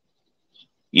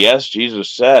 Yes, Jesus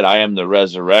said, "I am the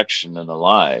resurrection and the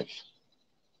life,"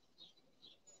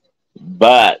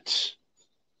 but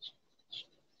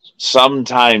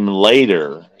sometime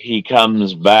later he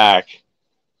comes back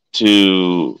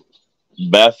to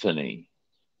Bethany.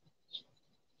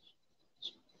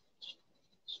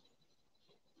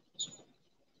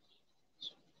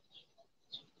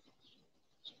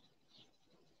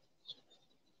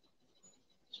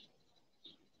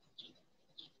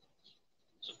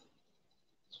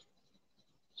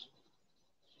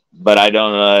 But I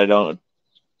don't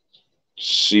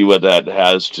see what that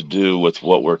has to do with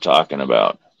what we're talking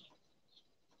about.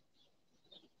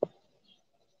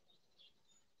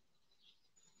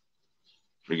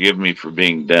 Forgive me for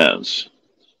being dense.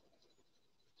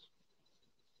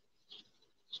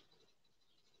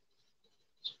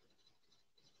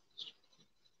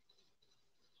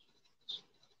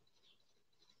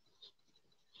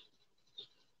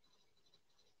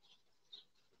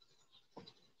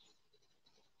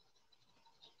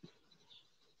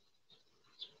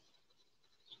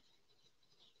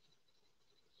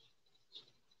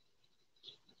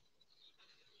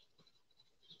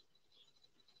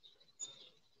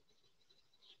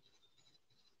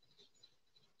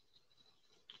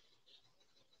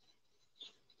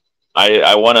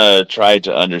 I want to try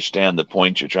to understand the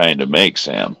point you're trying to make,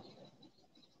 Sam.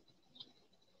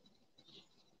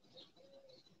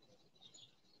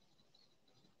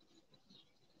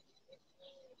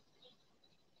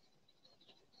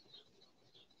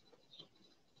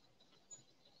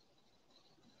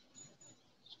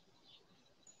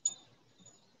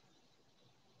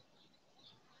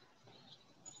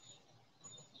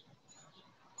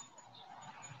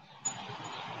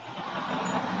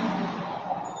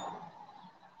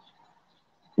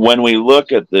 when we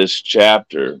look at this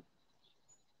chapter,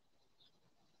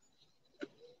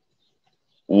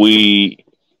 we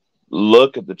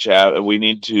look at the chapter, we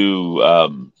need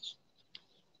to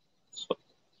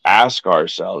ask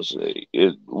ourselves,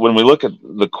 when we look at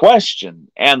the question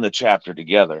and the chapter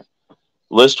together,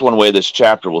 list one way this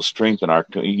chapter will strengthen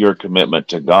your commitment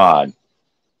to God.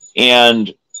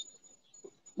 And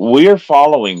we're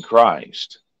following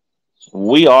Christ.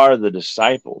 We are the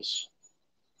disciples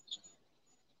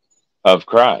of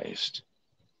Christ.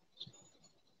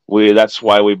 That's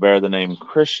why we bear the name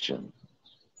Christian.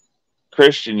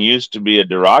 Christian used to be a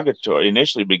derogatory,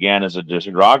 initially began as a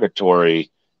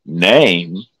derogatory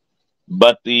name,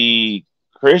 but the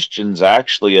Christians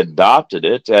actually adopted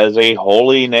it as a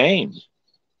holy name.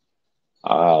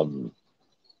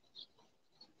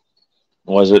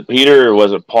 Was it Peter or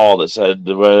was it Paul that said,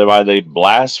 why they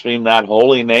blaspheme that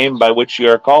holy name by which you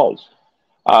are called?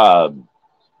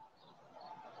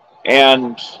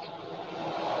 And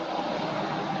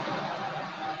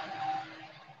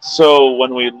so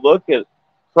when we look at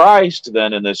Christ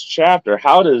then in this chapter,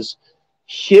 how does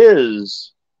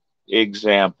his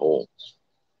example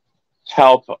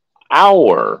help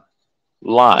our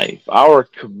life, our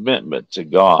commitment to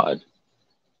God?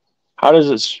 How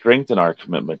does it strengthen our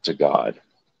commitment to God?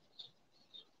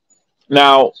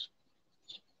 Now,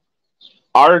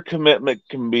 our commitment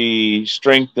can be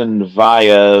strengthened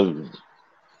via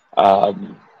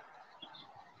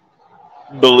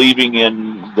believing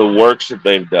in the works that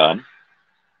they've done.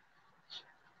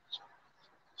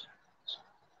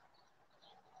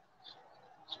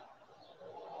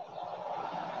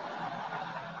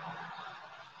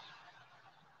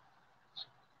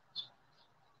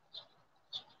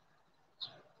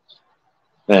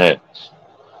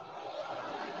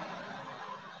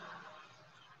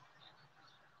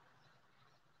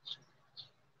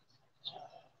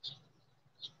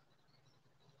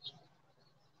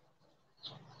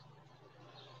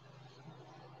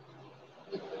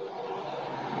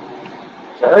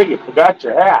 Sorry, you forgot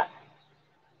your hat.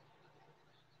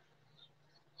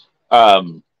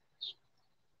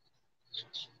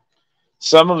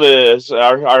 Some of this,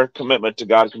 our commitment to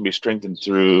God can be strengthened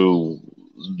through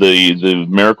the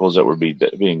miracles that were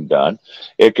being done.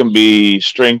 It can be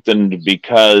strengthened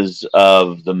because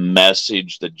of the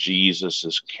message that Jesus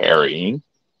is carrying,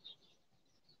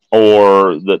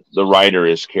 or that the writer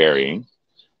is carrying.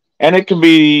 And it can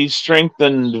be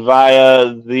strengthened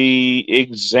via the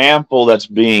example that's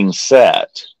being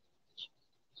set.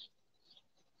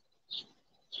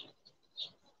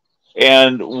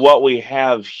 And what we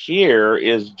have here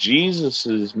is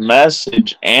Jesus's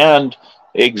message and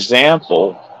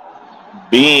example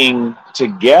being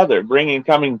together,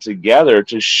 coming together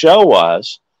to show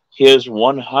us his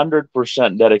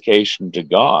 100% dedication to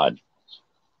God.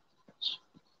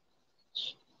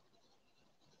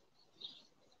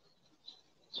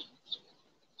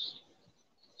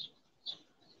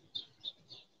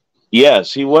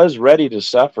 Yes, he was ready to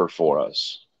suffer for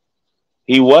us.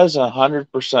 He was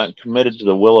 100% committed to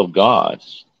the will of God.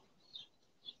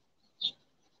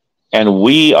 And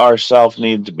we ourselves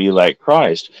need to be like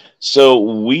Christ. So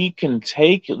we can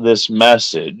take this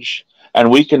message and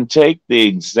we can take the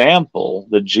example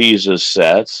that Jesus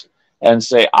sets and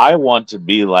say, I want to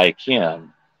be like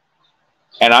him.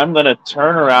 And I'm going to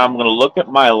turn around, I'm going to look at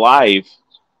my life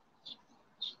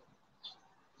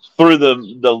through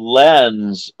the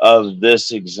lens of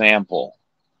this example.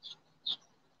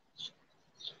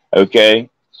 Okay?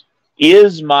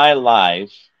 Is my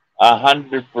life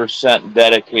 100%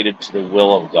 dedicated to the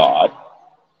will of God?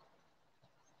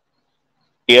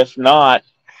 If not,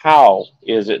 how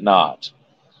is it not?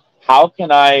 How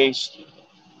can I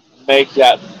make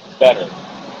that better?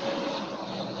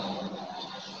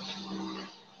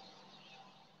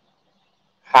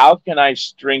 How can I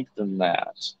strengthen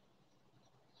that?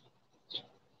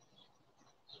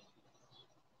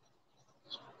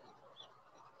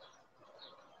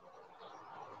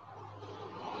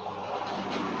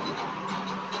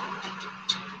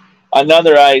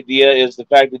 Another idea is the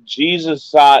fact that Jesus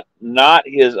sought not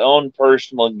his own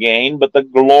personal gain, but the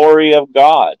glory of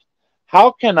God.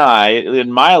 How can I,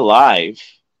 in my life,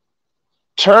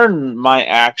 turn my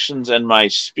actions and my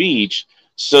speech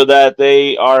so that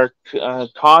they are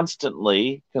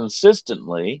consistently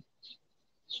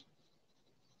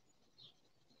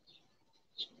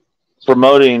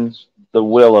promoting the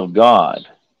will of God?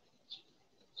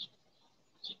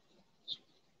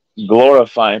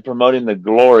 Glorifying, promoting the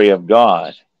glory of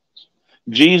God.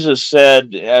 Jesus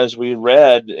said, as we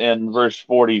read in verse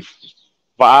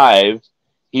 45,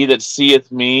 he that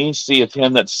seeth me, seeth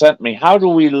him that sent me. How do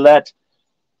we let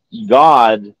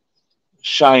God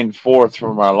shine forth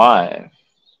from our life.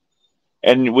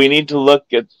 And we need to look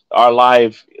at our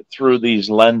life through these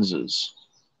lenses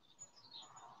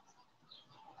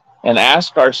and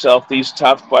ask ourselves these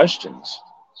tough questions.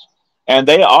 And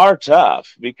they are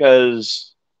tough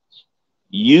because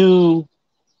you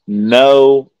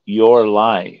know your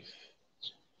life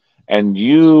and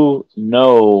you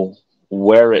know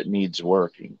where it needs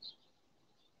working.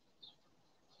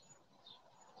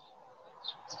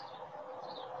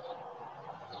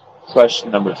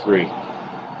 Question number 3.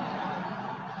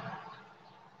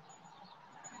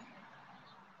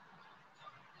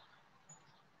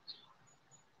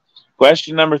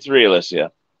 Question number 3,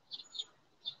 Alicia.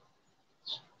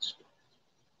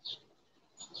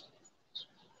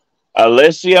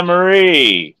 Alicia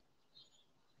Marie,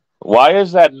 why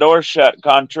is that door shut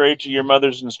contrary to your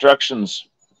mother's instructions?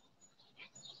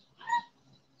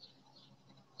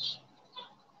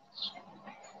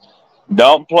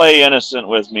 Don't play innocent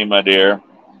with me, my dear.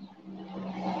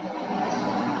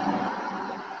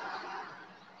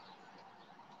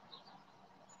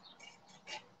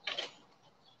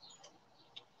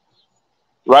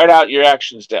 Write out your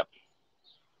action step.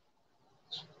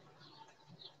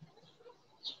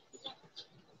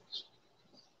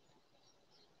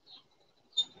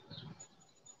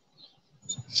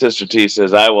 Sister T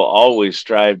says, I will always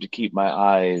strive to keep my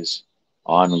eyes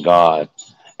on God.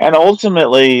 And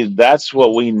ultimately, that's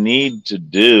what we need to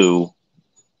do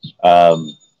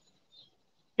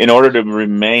in order to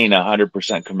remain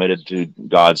 100% committed to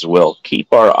God's will.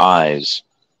 Keep our eyes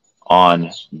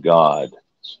on God.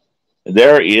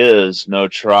 There is no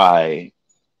try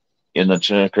in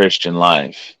the Christian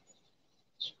life.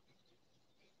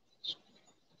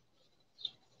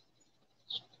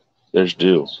 There's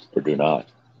do or do not.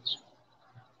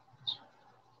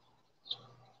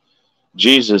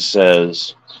 Jesus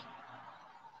says,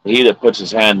 he that puts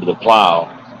his hand to the plow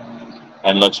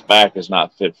and looks back is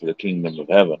not fit for the kingdom of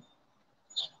heaven.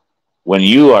 When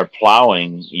you are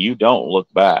plowing, you don't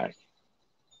look back.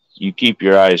 You keep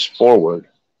your eyes forward.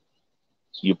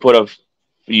 You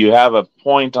have a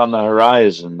point on the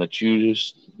horizon that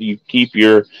you keep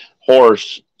your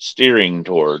horse steering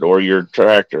toward, or your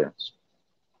tractor.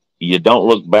 You don't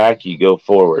look back, you go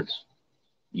forward.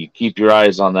 You keep your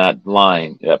eyes on that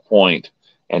line, that point,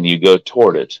 and you go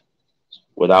toward it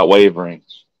without wavering.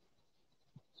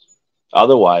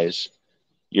 Otherwise,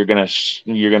 you're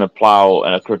gonna plow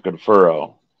in a crooked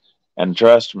furrow. And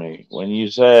trust me, when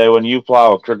you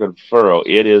plow a crooked furrow,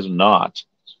 it is not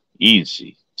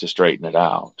easy to straighten it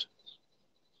out.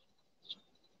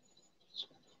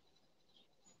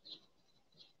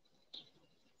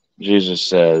 Jesus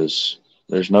says,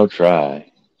 there's no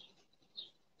try.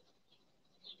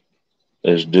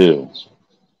 There's do.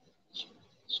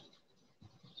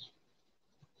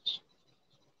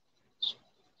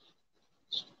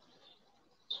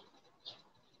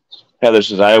 Heather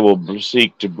says, I will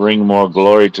seek to bring more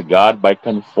glory to God by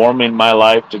conforming my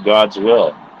life to God's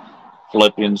will.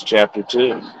 Philippians chapter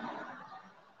 2.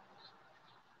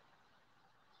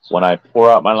 When I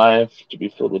pour out my life to be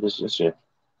filled with this year.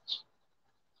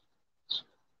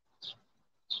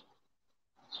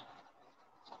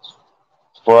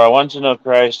 For I want to know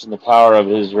Christ and the power of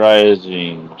his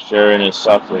rising, sharing his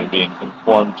suffering, being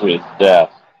conformed to his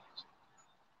death.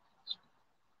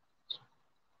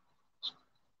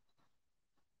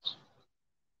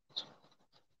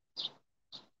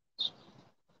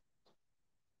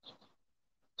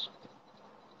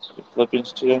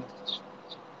 Philippians 2.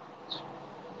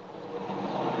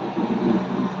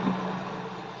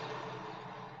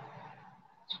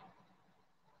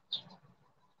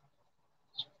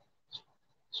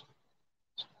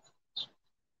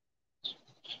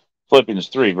 Philippians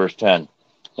 3, verse 10.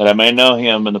 That I may know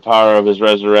him and the power of his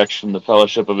resurrection, the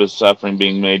fellowship of his suffering,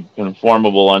 being made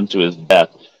conformable unto his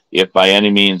death, if by any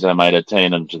means I might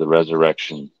attain unto the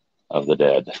resurrection of the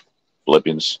dead.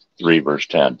 Philippians 3, verse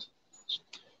 10.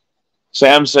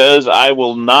 Sam says, I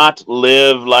will not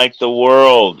live like the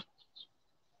world.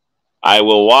 I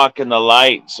will walk in the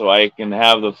light so I can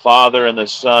have the Father and the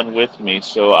Son with me,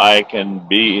 so I can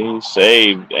be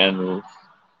saved and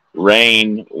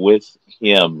reign with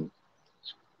him.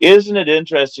 Isn't it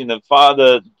interesting that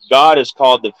God is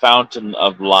called the fountain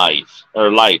of life, or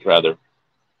light rather.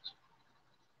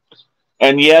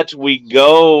 And yet we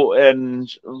go in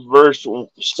verse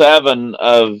 7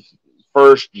 of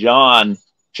 1 John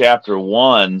chapter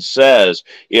 1 says,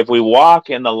 if we walk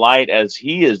in the light as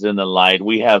he is in the light,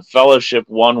 we have fellowship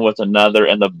one with another,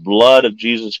 and the blood of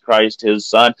Jesus Christ, his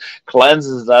Son,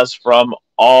 cleanses us from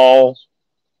all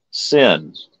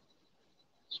sin.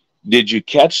 Did you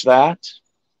catch that?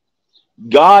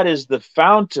 God is the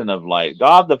fountain of light.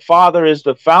 God the Father is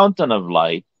the fountain of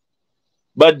light,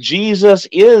 but Jesus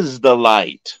is the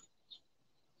light.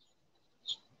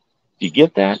 Do you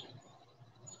get that?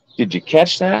 Did you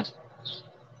catch that?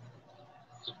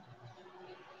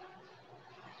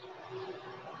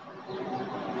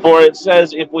 For it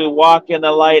says, if we walk in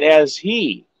the light as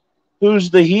he. Who's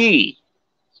the he?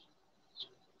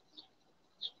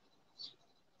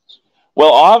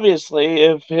 Well, obviously,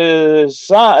 if his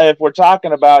son, if we're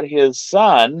talking about his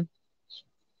son,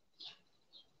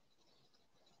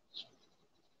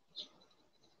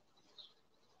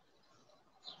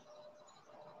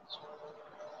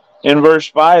 in verse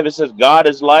 5, it says, God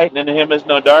is light, and in him is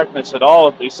no darkness at all.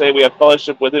 If we say we have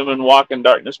fellowship with him and walk in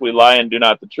darkness, we lie and do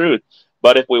not the truth.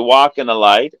 But if we walk in the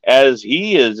light, as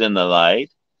he is in the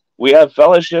light, we have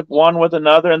fellowship one with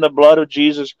another in the blood of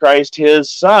Jesus Christ,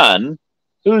 his son.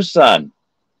 Whose son?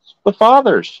 The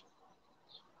Father's.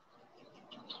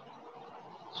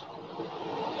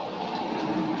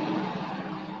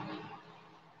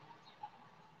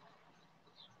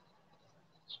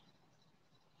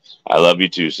 I love you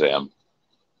too, Sam.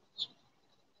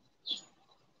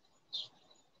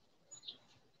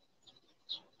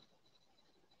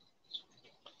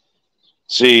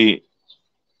 See,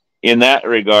 in that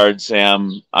regard,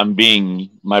 Sam, I'm being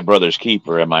my brother's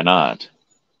keeper, am I not?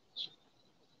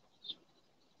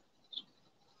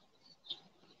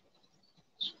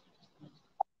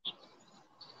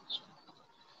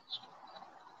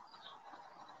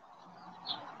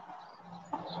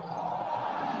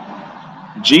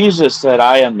 Jesus said,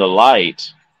 I am the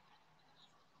light.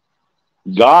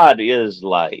 God is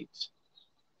light.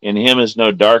 In him is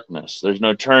no darkness. There's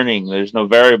no turning. There's no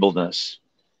variableness.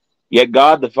 Yet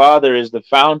God the Father is the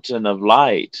fountain of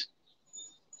light.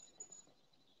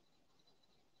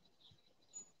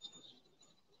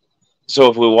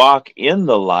 So if we walk in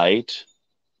the light,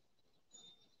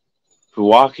 if we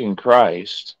walk in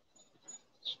Christ,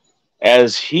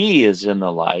 as he is in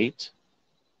the light,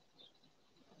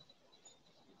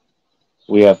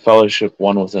 we have fellowship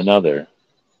one with another.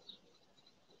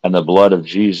 And the blood of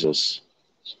Jesus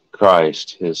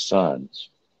Christ, his son,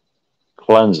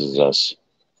 cleanses us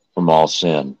from all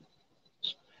sin.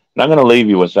 And I'm going to leave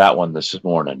you with that one this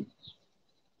morning.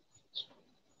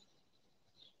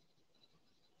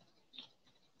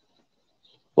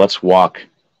 Let's walk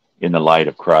in the light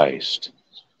of Christ.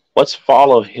 Let's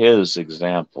follow his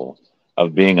example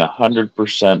of being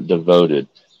 100% devoted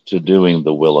to doing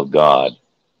the will of God,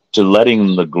 to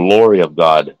letting the glory of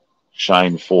God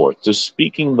shine forth, to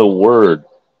speaking the word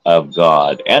of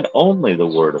God and only the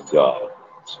word of God.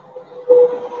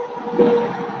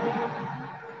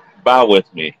 Bow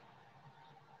with me.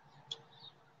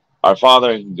 Our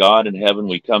Father, God in heaven,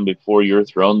 we come before your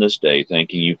throne this day,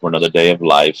 thanking you for another day of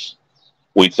life.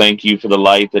 We thank you for the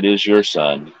light that is your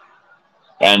Son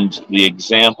and the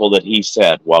example that he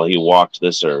set while he walked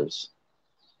this earth.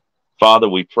 Father,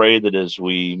 we pray that as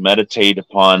we meditate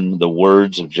upon the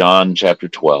words of John chapter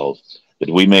 12, that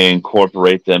we may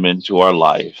incorporate them into our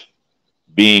life,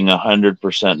 being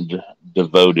 100%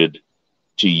 devoted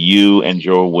to you and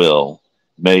your will.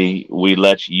 May we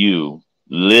let you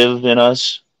live in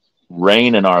us,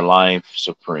 reign in our life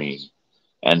supreme,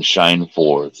 and shine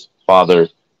forth. Father,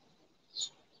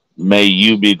 may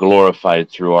you be glorified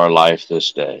through our life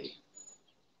this day.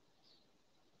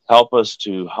 Help us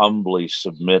to humbly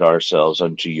submit ourselves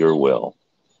unto your will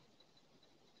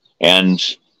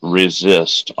and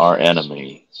resist our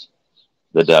enemy,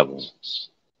 the devil.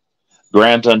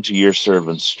 Grant unto your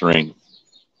servants strength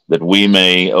that we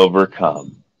may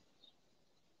overcome.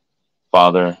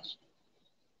 Father,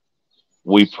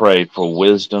 we pray for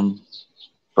wisdom,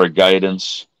 for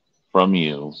guidance from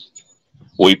you.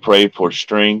 We pray for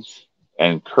strength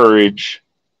and courage.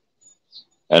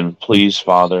 And please,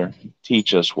 Father,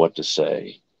 teach us what to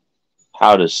say,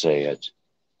 how to say it,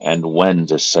 and when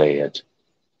to say it,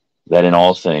 that in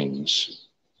all things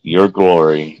your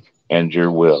glory and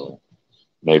your will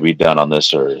may be done on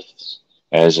this earth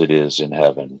as it is in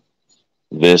heaven.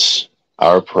 This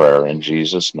our prayer in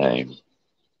Jesus' name.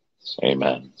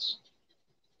 Amen.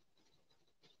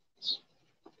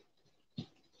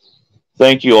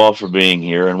 Thank you all for being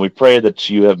here, and we pray that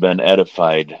you have been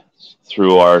edified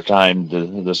through our time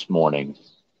this morning.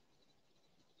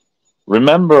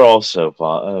 Remember also,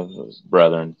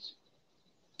 brethren,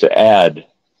 to add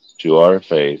to our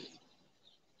faith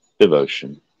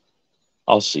devotion.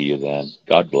 I'll see you then.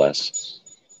 God bless.